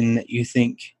question that you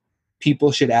think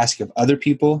people should ask of other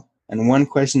people and one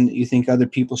question that you think other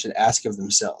people should ask of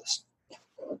themselves.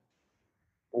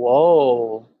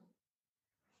 Whoa.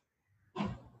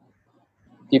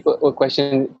 What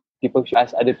question people should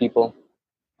ask other people?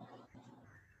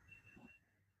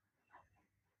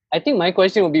 I think my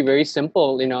question would be very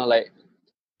simple, like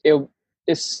it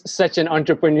is such an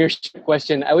entrepreneurship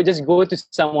question. I would just go to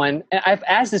someone, and I've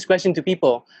asked this question to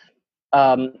people.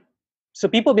 Um, so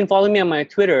people have been following me on my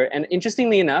Twitter, and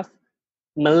interestingly enough,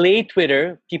 Malay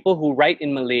Twitter, people who write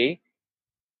in Malay,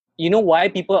 you know why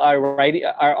people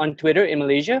are on Twitter in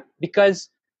Malaysia? Because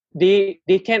they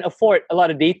can't afford a lot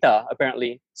of data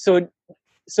apparently. So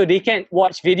they can't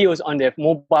watch videos on their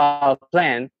mobile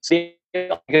plan. So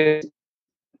they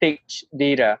take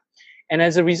data. And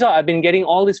as a result, I've been getting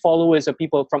all these followers of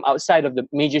people from outside of the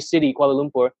major city, Kuala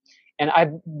Lumpur. And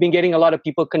I've been getting a lot of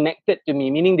people connected to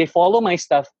me, meaning they follow my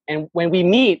stuff. And when we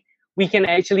meet, we can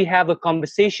actually have a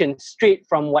conversation straight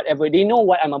from whatever. They know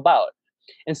what I'm about.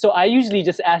 And so I usually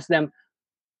just ask them,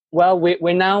 well,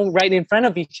 we're now right in front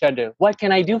of each other. What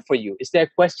can I do for you? Is there a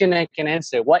question I can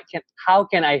answer? How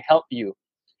can I help you?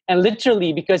 And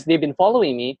literally, because they've been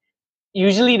following me,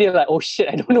 usually they're like, oh shit,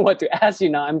 I don't know what to ask you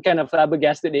now. I'm kind of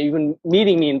flabbergasted they're even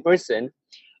meeting me in person.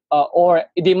 Or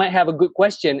they might have a good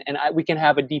question and we can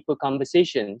have a deeper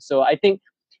conversation. So I think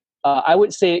I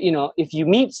would say, if you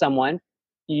meet someone,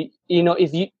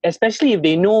 especially if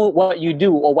they know what you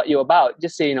do or what you're about,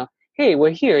 just say, hey,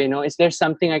 we're here. Is there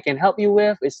something I can help you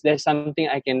with? Is there something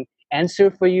I can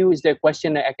answer for you? Is there a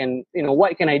question that I can,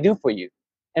 what can I do for you?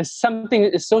 And something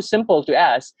is so simple to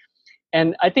ask.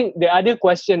 And I think the other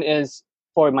question is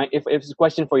if it's a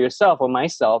question for yourself or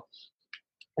myself,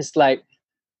 it's like,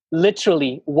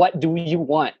 literally, what do you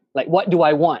want? Like, what do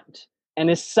I want? And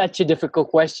it's such a difficult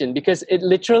question because it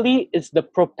literally is the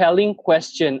propelling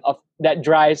question that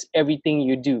drives everything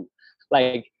you do.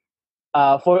 Like,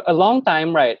 for a long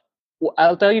time, right?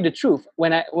 I'll tell you the truth.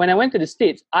 When I went to the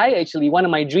States, one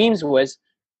of my dreams was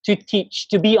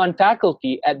to be on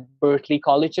faculty at Berklee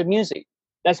College of Music.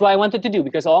 That's what I wanted to do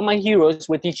because all my heroes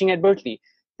were teaching at Berklee.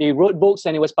 They wrote books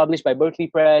and it was published by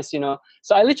Berklee Press,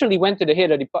 So I literally went to the head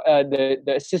of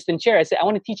the assistant chair. I said, I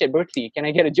want to teach at Berklee. Can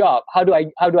I get a job? How do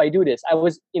I do this? I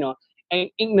was, an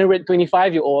ignorant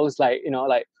 25-year-old is like,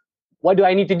 what do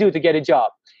I need to do to get a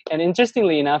job? And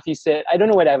interestingly enough, he said, I don't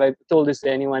know whether I've told this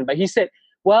to anyone, but he said,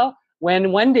 well,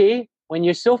 when one day, when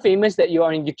you're so famous that you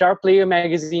are in Guitar Player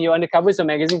magazine, you're on the covers of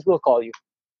magazines, we'll call you.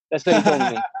 That's what he told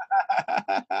me.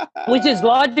 Which is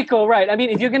logical, right? I mean,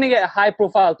 if you're going to get a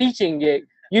high-profile teaching gig,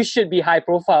 you should be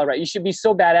high-profile, right? You should be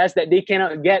so badass that they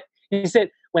cannot get... He said,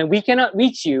 when we cannot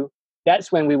reach you,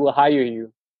 that's when we will hire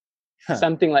you.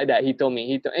 Something like that, he told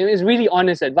me. It was really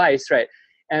honest advice, right?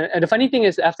 And the funny thing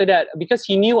is, after that, because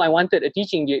he knew I wanted a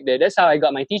teaching gig there, that's how I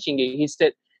got my teaching gig. He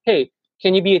said, hey,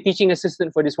 can you be a teaching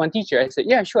assistant for this one teacher? I said,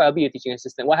 yeah, sure, I'll be a teaching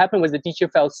assistant. What happened was the teacher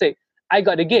fell sick. I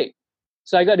got the gig.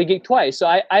 So I got the gig twice. So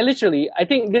I literally, I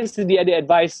think this is the other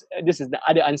advice. This is the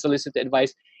other unsolicited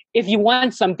advice. If you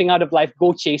want something out of life,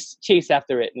 go chase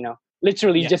after it,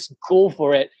 Literally just go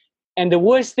for it. And the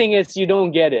worst thing is you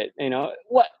don't get it,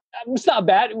 What? It's not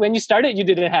bad. When you started, you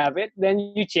didn't have it. Then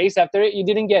you chase after it, you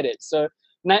didn't get it. So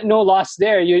no loss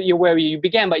there. You're where you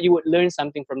began, but you would learn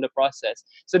something from the process.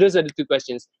 So those are the two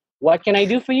questions. What can I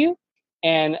do for you?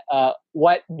 And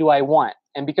what do I want?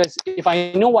 And because if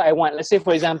I know what I want, let's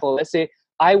say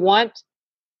I want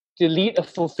to lead a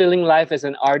fulfilling life as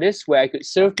an artist where I could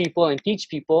serve people and teach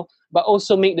people, but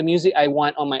also make the music I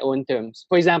want on my own terms.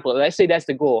 For example, let's say that's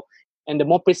the goal. And the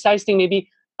more precise thing, maybe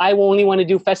I only want to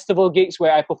do festival gigs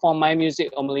where I perform my music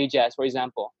on Malay Jazz, for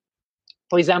example.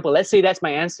 For example, let's say that's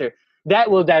my answer. That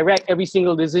will direct every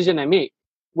single decision I make,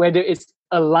 whether it's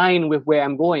aligned with where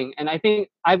I'm going. And I think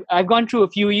I've gone through a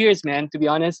few years, man, to be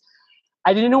honest.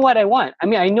 I didn't know what I want. I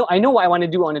mean, I know what I want to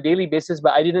do on a daily basis,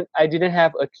 but I didn't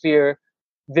have a clear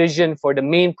vision for the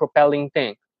main propelling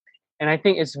thing. And I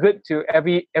think it's good to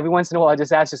every once in a while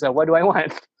just ask yourself, what do I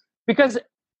want? Because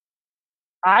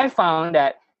I found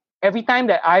that every time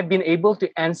that I've been able to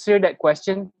answer that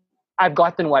question, I've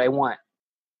gotten what I want.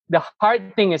 The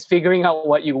hard thing is figuring out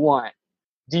what you want.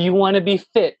 Do you want to be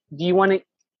fit? Do you want to,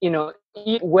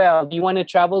 eat well? Do you want to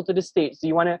travel to the States?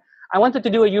 I wanted to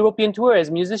do a European tour as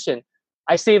a musician.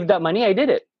 I saved up money. I did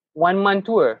it. 1 month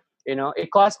tour.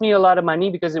 It cost me a lot of money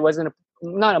because it wasn't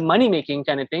not a money making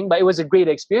kind of thing, but it was a great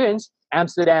experience.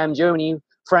 Amsterdam, Germany,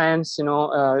 France,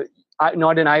 Northern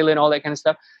Ireland, all that kind of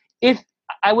stuff. If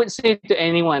I would say to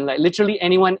anyone, like literally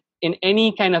anyone in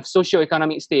any kind of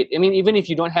socioeconomic state, I mean, even if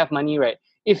you don't have money, right?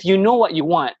 If you know what you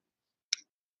want,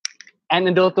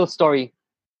 anecdotal story.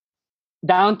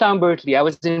 downtown Berkeley. I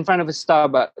was in front of a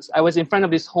Starbucks. I was in front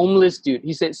of this homeless dude.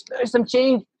 He said, "Spare some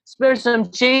change. Spare some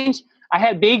change." I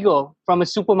had bagel from a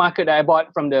supermarket that I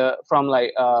bought from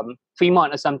like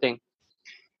Fremont or something.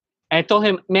 And I told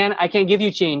him, "Man, I can't give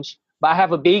you change, but I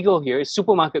have a bagel here, a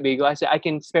supermarket bagel." I said, "I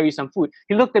can spare you some food."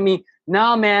 He looked at me.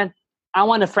 "No, man, I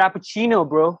want a frappuccino,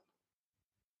 bro."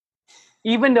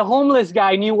 Even the homeless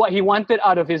guy knew what he wanted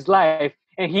out of his life,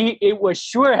 and it was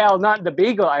sure hell not the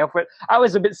bagel I offered. I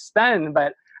was a bit stunned,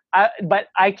 but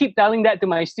I keep telling that to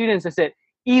my students. I said,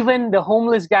 even the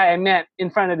homeless guy I met in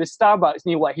front of the Starbucks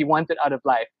knew what he wanted out of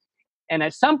life, and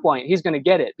at some point he's gonna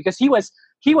get it, because he was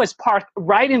parked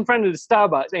right in front of the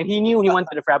Starbucks, and he knew he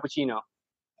wanted a frappuccino.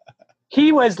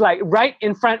 He was like right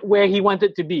in front where he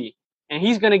wanted to be, and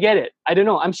he's gonna get it. I don't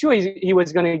know. I'm sure he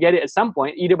was gonna get it at some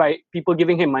point, either by people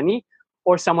giving him money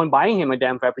or someone buying him a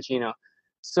damn frappuccino.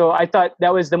 So I thought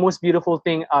that was the most beautiful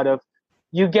thing out of,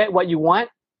 you get what you want,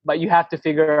 but you have to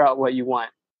figure out what you want.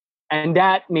 And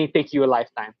that may take you a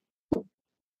lifetime.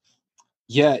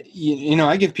 Yeah, you know,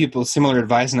 I give people similar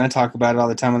advice, and I talk about it all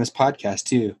the time on this podcast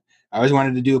too. I always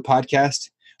wanted to do a podcast.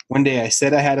 One day I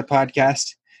said I had a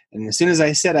podcast, and as soon as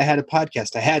I said I had a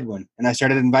podcast, I had one, and I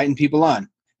started inviting people on.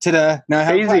 Ta-da! Now I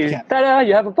have a podcast. Ta-da!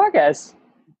 You have a podcast.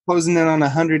 Closing in on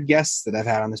 100 guests that I've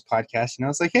had on this podcast, and I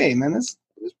was like, hey, man, this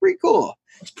is pretty cool.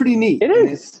 It's pretty neat. It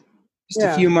is. Just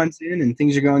a few months in, and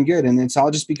things are going good, and it's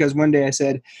all just because one day I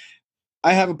said,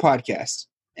 I have a podcast,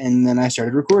 and then I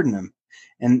started recording them.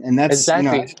 And that's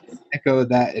exactly. You know, I echo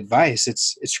that advice.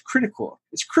 It's critical.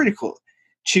 It's critical.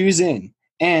 Choose in.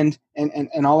 And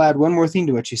I'll add one more thing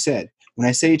to what you said. When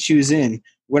I say choose in,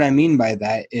 what I mean by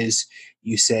that is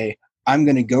you say, I'm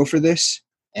going to go for this,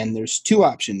 and there's two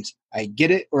options. I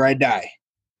get it or I die.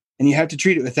 And you have to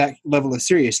treat it with that level of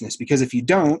seriousness, because if you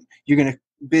don't, you're going to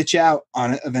bitch out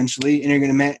on it eventually, and you're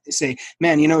going to say,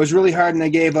 man, you know, it was really hard and I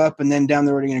gave up, and then down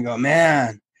the road you're going to go,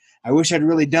 man, I wish I'd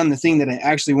really done the thing that I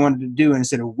actually wanted to do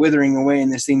instead of withering away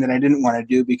in this thing that I didn't want to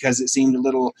do because it seemed a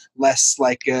little less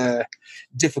like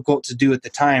difficult to do at the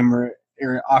time, or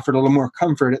offered a little more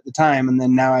comfort at the time, and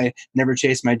then now I never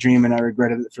chased my dream and I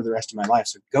regretted it for the rest of my life.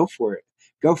 So go for it.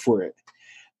 Go for it.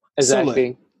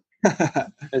 Exactly.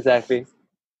 Exactly.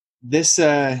 This,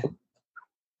 you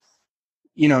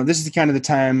know, this is the kind of the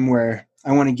time where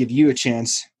I want to give you a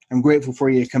chance. I'm grateful for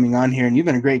you coming on here, and you've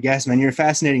been a great guest, man. You're a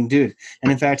fascinating dude.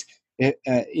 And in fact,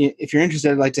 if you're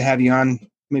interested, I'd like to have you on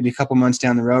maybe a couple months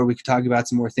down the road. We could talk about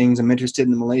some more things. I'm interested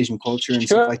in the Malaysian culture and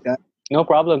stuff like that. No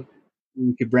problem.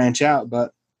 We could branch out,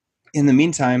 but in the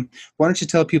meantime, why don't you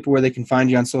tell people where they can find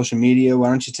you on social media? Why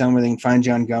don't you tell them where they can find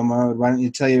you on Gumroad? Why don't you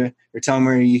tell them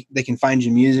where they can find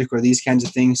your music or these kinds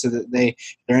of things, so that they're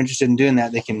interested in doing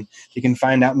that. They can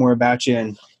find out more about you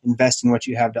and invest in what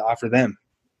you have to offer them.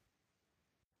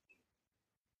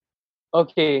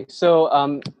 Okay, so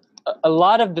a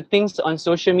lot of the things on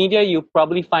social media, you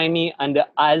probably find me under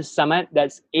Az Samad.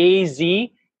 That's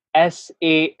AZSAMAD.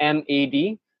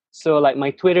 So like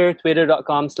my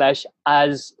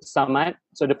twitter.com/azsamad.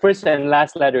 So the first and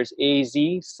last letters, AZ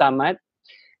Samad.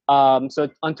 So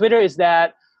on Twitter is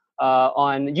that,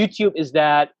 on YouTube is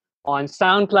that, on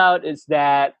SoundCloud is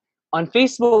that, on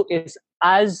Facebook is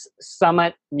Az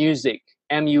Samad Music,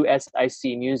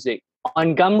 MUSIC Music.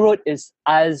 On Gumroad is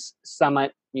Az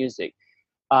Samad Music.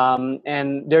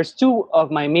 And there's two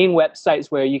of my main websites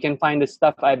where you can find the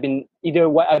stuff what I've been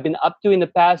up to in the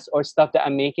past or stuff that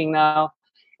I'm making now.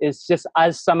 It's just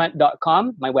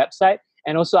azsamad.com, my website.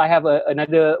 And also I have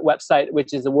another website,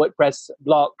 which is a WordPress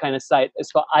blog kind of site.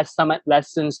 It's called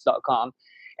azsamadlessons.com.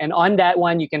 And on that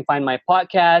one, you can find my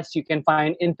podcast. You can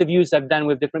find interviews I've done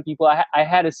with different people. I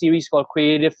had a series called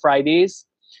Creative Fridays,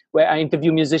 where I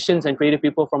interview musicians and creative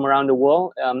people from around the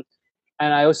world. And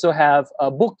I also have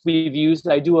book reviews.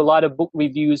 I do a lot of book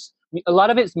reviews. A lot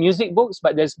of it's music books,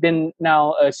 but there's been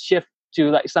now a shift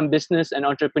to like some business and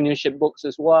entrepreneurship books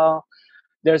as well.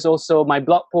 There's also my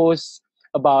blog posts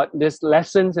about this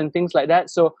lessons and things like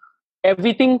that. So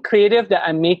everything creative that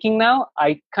I'm making now,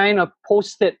 I kind of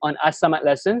post it on Az Samad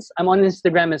Lessons. I'm on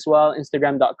Instagram as well,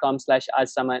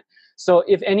 instagram.com/azsamad. So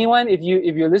if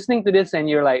you're listening to this and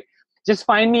you're like, just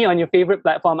find me on your favorite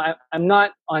platform. I'm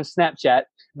not on Snapchat,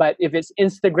 but if it's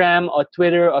Instagram or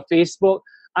Twitter or Facebook,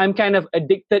 I'm kind of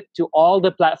addicted to all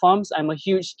the platforms. I'm a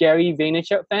huge Gary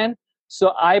Vaynerchuk fan.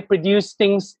 So I produce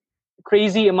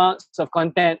crazy amounts of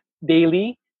content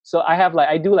daily. So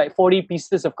I do like 40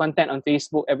 pieces of content on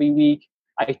Facebook every week.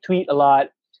 I tweet a lot.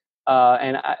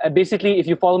 And I basically, if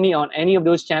you follow me on any of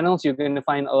those channels, you're going to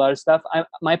find a lot of stuff.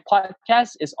 My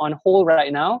podcast is on hold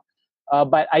right now.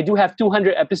 But I do have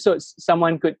 200 episodes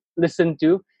someone could listen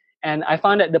to. And I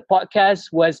found that the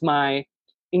podcast was my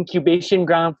incubation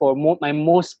ground for my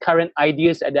most current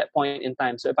ideas at that point in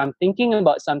time. So if I'm thinking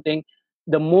about something,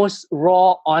 the most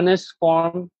raw, honest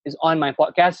form is on my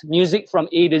podcast. Music from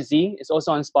A to Z is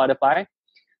also on Spotify.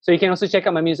 So you can also check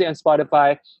out my music on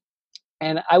Spotify.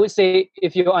 And I would say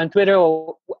if you're on Twitter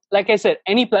or, like I said,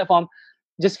 any platform,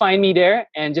 just find me there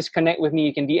and just connect with me.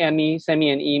 You can DM me, send me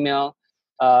an email,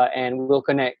 and we'll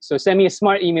connect. So send me a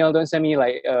smart email. Don't send me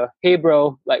like, hey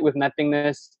bro, like with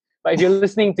nothingness. But if you're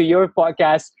listening to your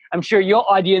podcast, I'm sure your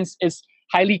audience is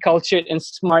highly cultured and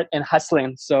smart and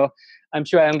hustling. So I'm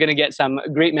sure I'm going to get some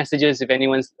great messages if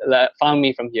anyone's found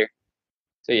me from here.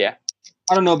 So yeah.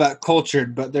 I don't know about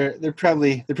cultured, but they're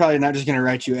probably not just going to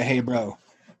write you a hey bro.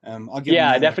 I'll give them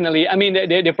that. Definitely. I mean,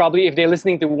 they're probably, if they're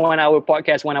listening to 1 hour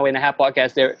podcast, 1 hour and a half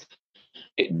podcast, they're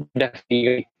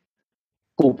definitely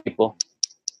cool people.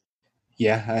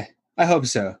 Yeah, I hope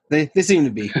so. They seem to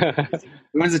be. The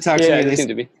ones that talk to me, they seem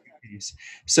to be.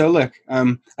 So look,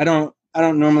 I don't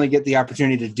normally get the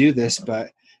opportunity to do this,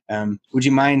 but would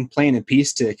you mind playing a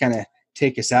piece to kind of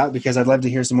take us out? Because I'd love to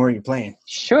hear some more of you playing.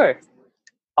 Sure.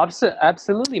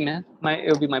 Absolutely, man.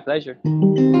 It'll be my pleasure.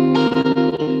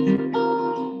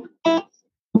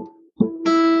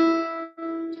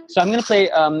 So I'm going to play,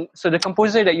 so the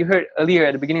composer that you heard earlier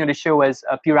at the beginning of the show was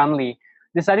P. Ramlee.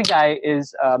 This other guy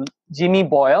is Jimmy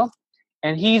Boyle,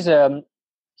 and he's from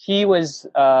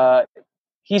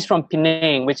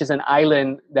Penang, which is an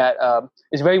island that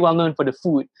is very well known for the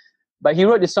food. But he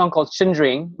wrote this song called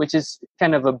Cendring, which is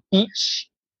kind of a beach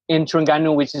in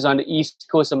Terengganu, which is on the east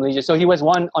coast of Malaysia. So he was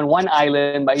on one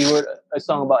island, but he wrote a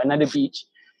song about another beach.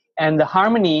 And the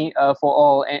harmony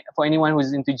for anyone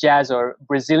who's into jazz or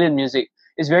Brazilian music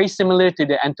is very similar to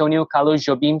the Antonio Carlos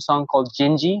Jobim song called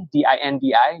Dindi,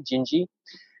 Dindi, Dindi.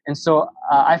 And so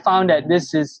I found that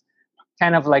this is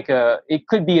kind of like it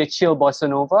could be a chill bossa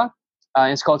nova.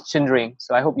 It's called Cendring.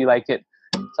 So I hope you like it.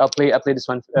 So I'll play this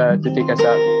one to take us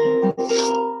out.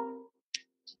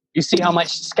 You see how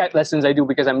much Skype lessons I do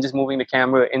because I'm just moving the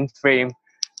camera in frame.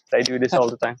 So I do this all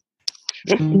the time.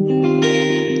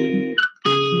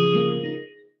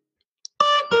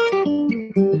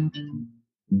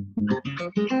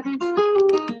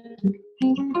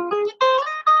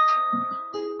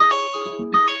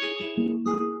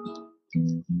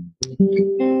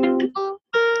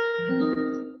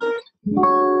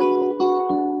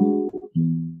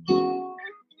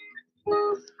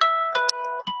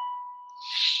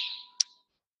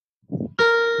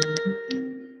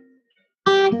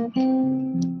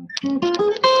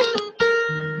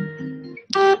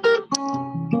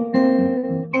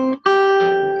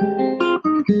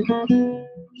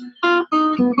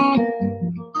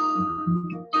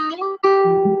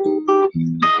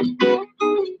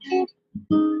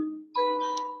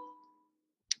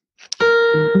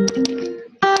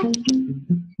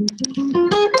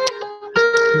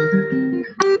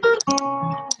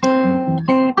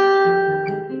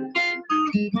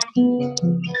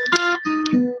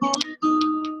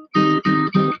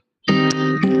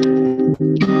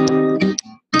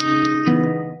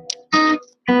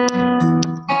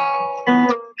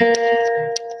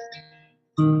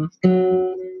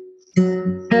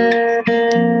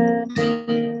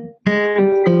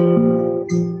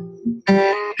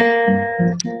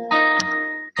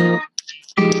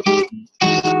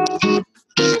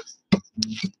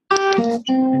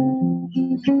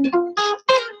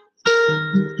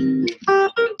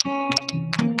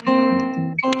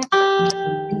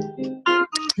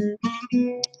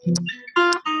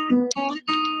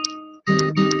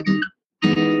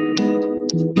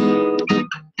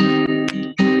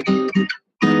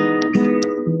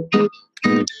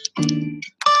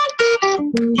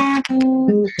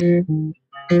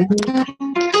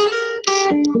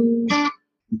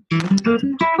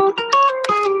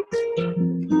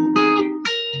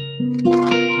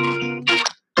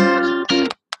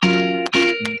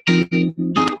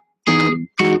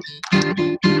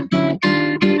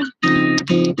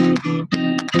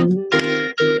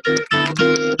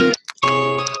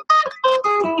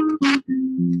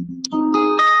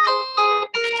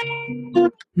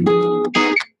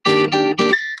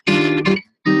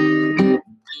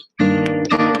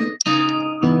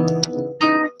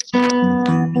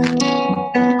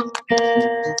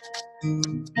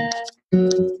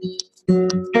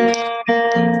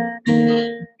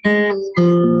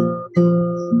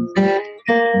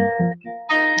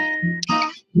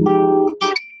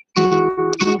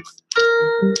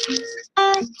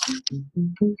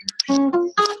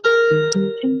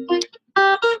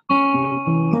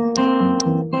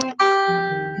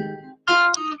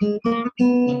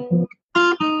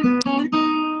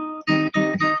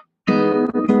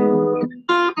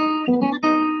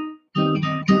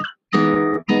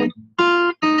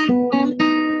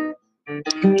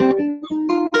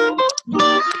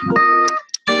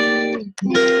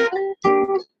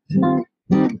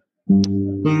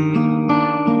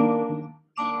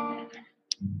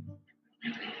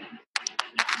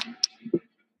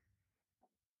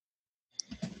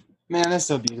 That's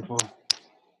so beautiful.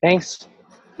 Thanks.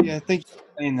 Yeah, thank you for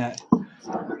saying that.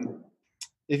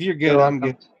 If you're You're good, I'm welcome.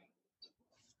 good.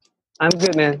 I'm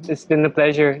good, man. It's been a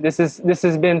pleasure. This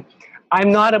has been.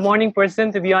 I'm not a morning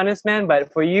person, to be honest, man.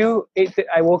 But for you,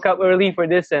 I woke up early for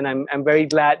this, and I'm very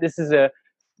glad. This is a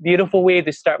beautiful way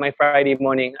to start my Friday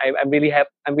morning. I'm really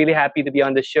happy to be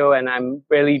on the show, and I'm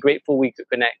really grateful we could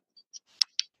connect.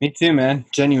 Me too, man.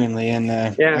 Genuinely, and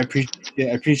Yeah. I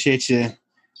appreciate you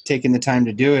taking the time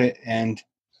to do it. And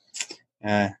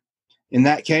in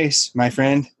that case, my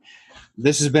friend,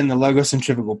 this has been the Logo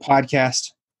Centrifugal podcast.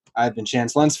 I've been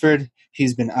Chance Lunsford.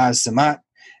 He's been Oz Samat.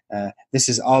 This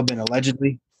has all been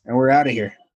allegedly, and we're out of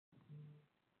here.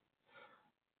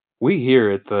 We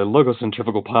here at the Logo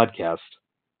Centrifugal podcast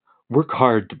work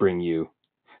hard to bring you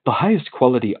the highest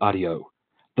quality audio,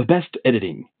 the best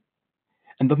editing,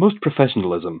 and the most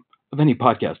professionalism of any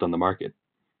podcast on the market.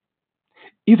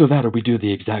 Either that or we do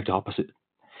the exact opposite.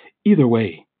 Either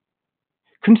way,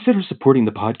 consider supporting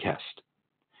the podcast.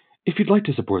 If you'd like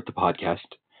to support the podcast,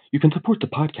 you can support the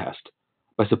podcast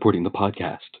by supporting the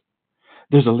podcast.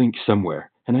 There's a link somewhere,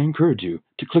 and I encourage you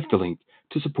to click the link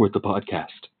to support the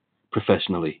podcast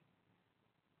professionally.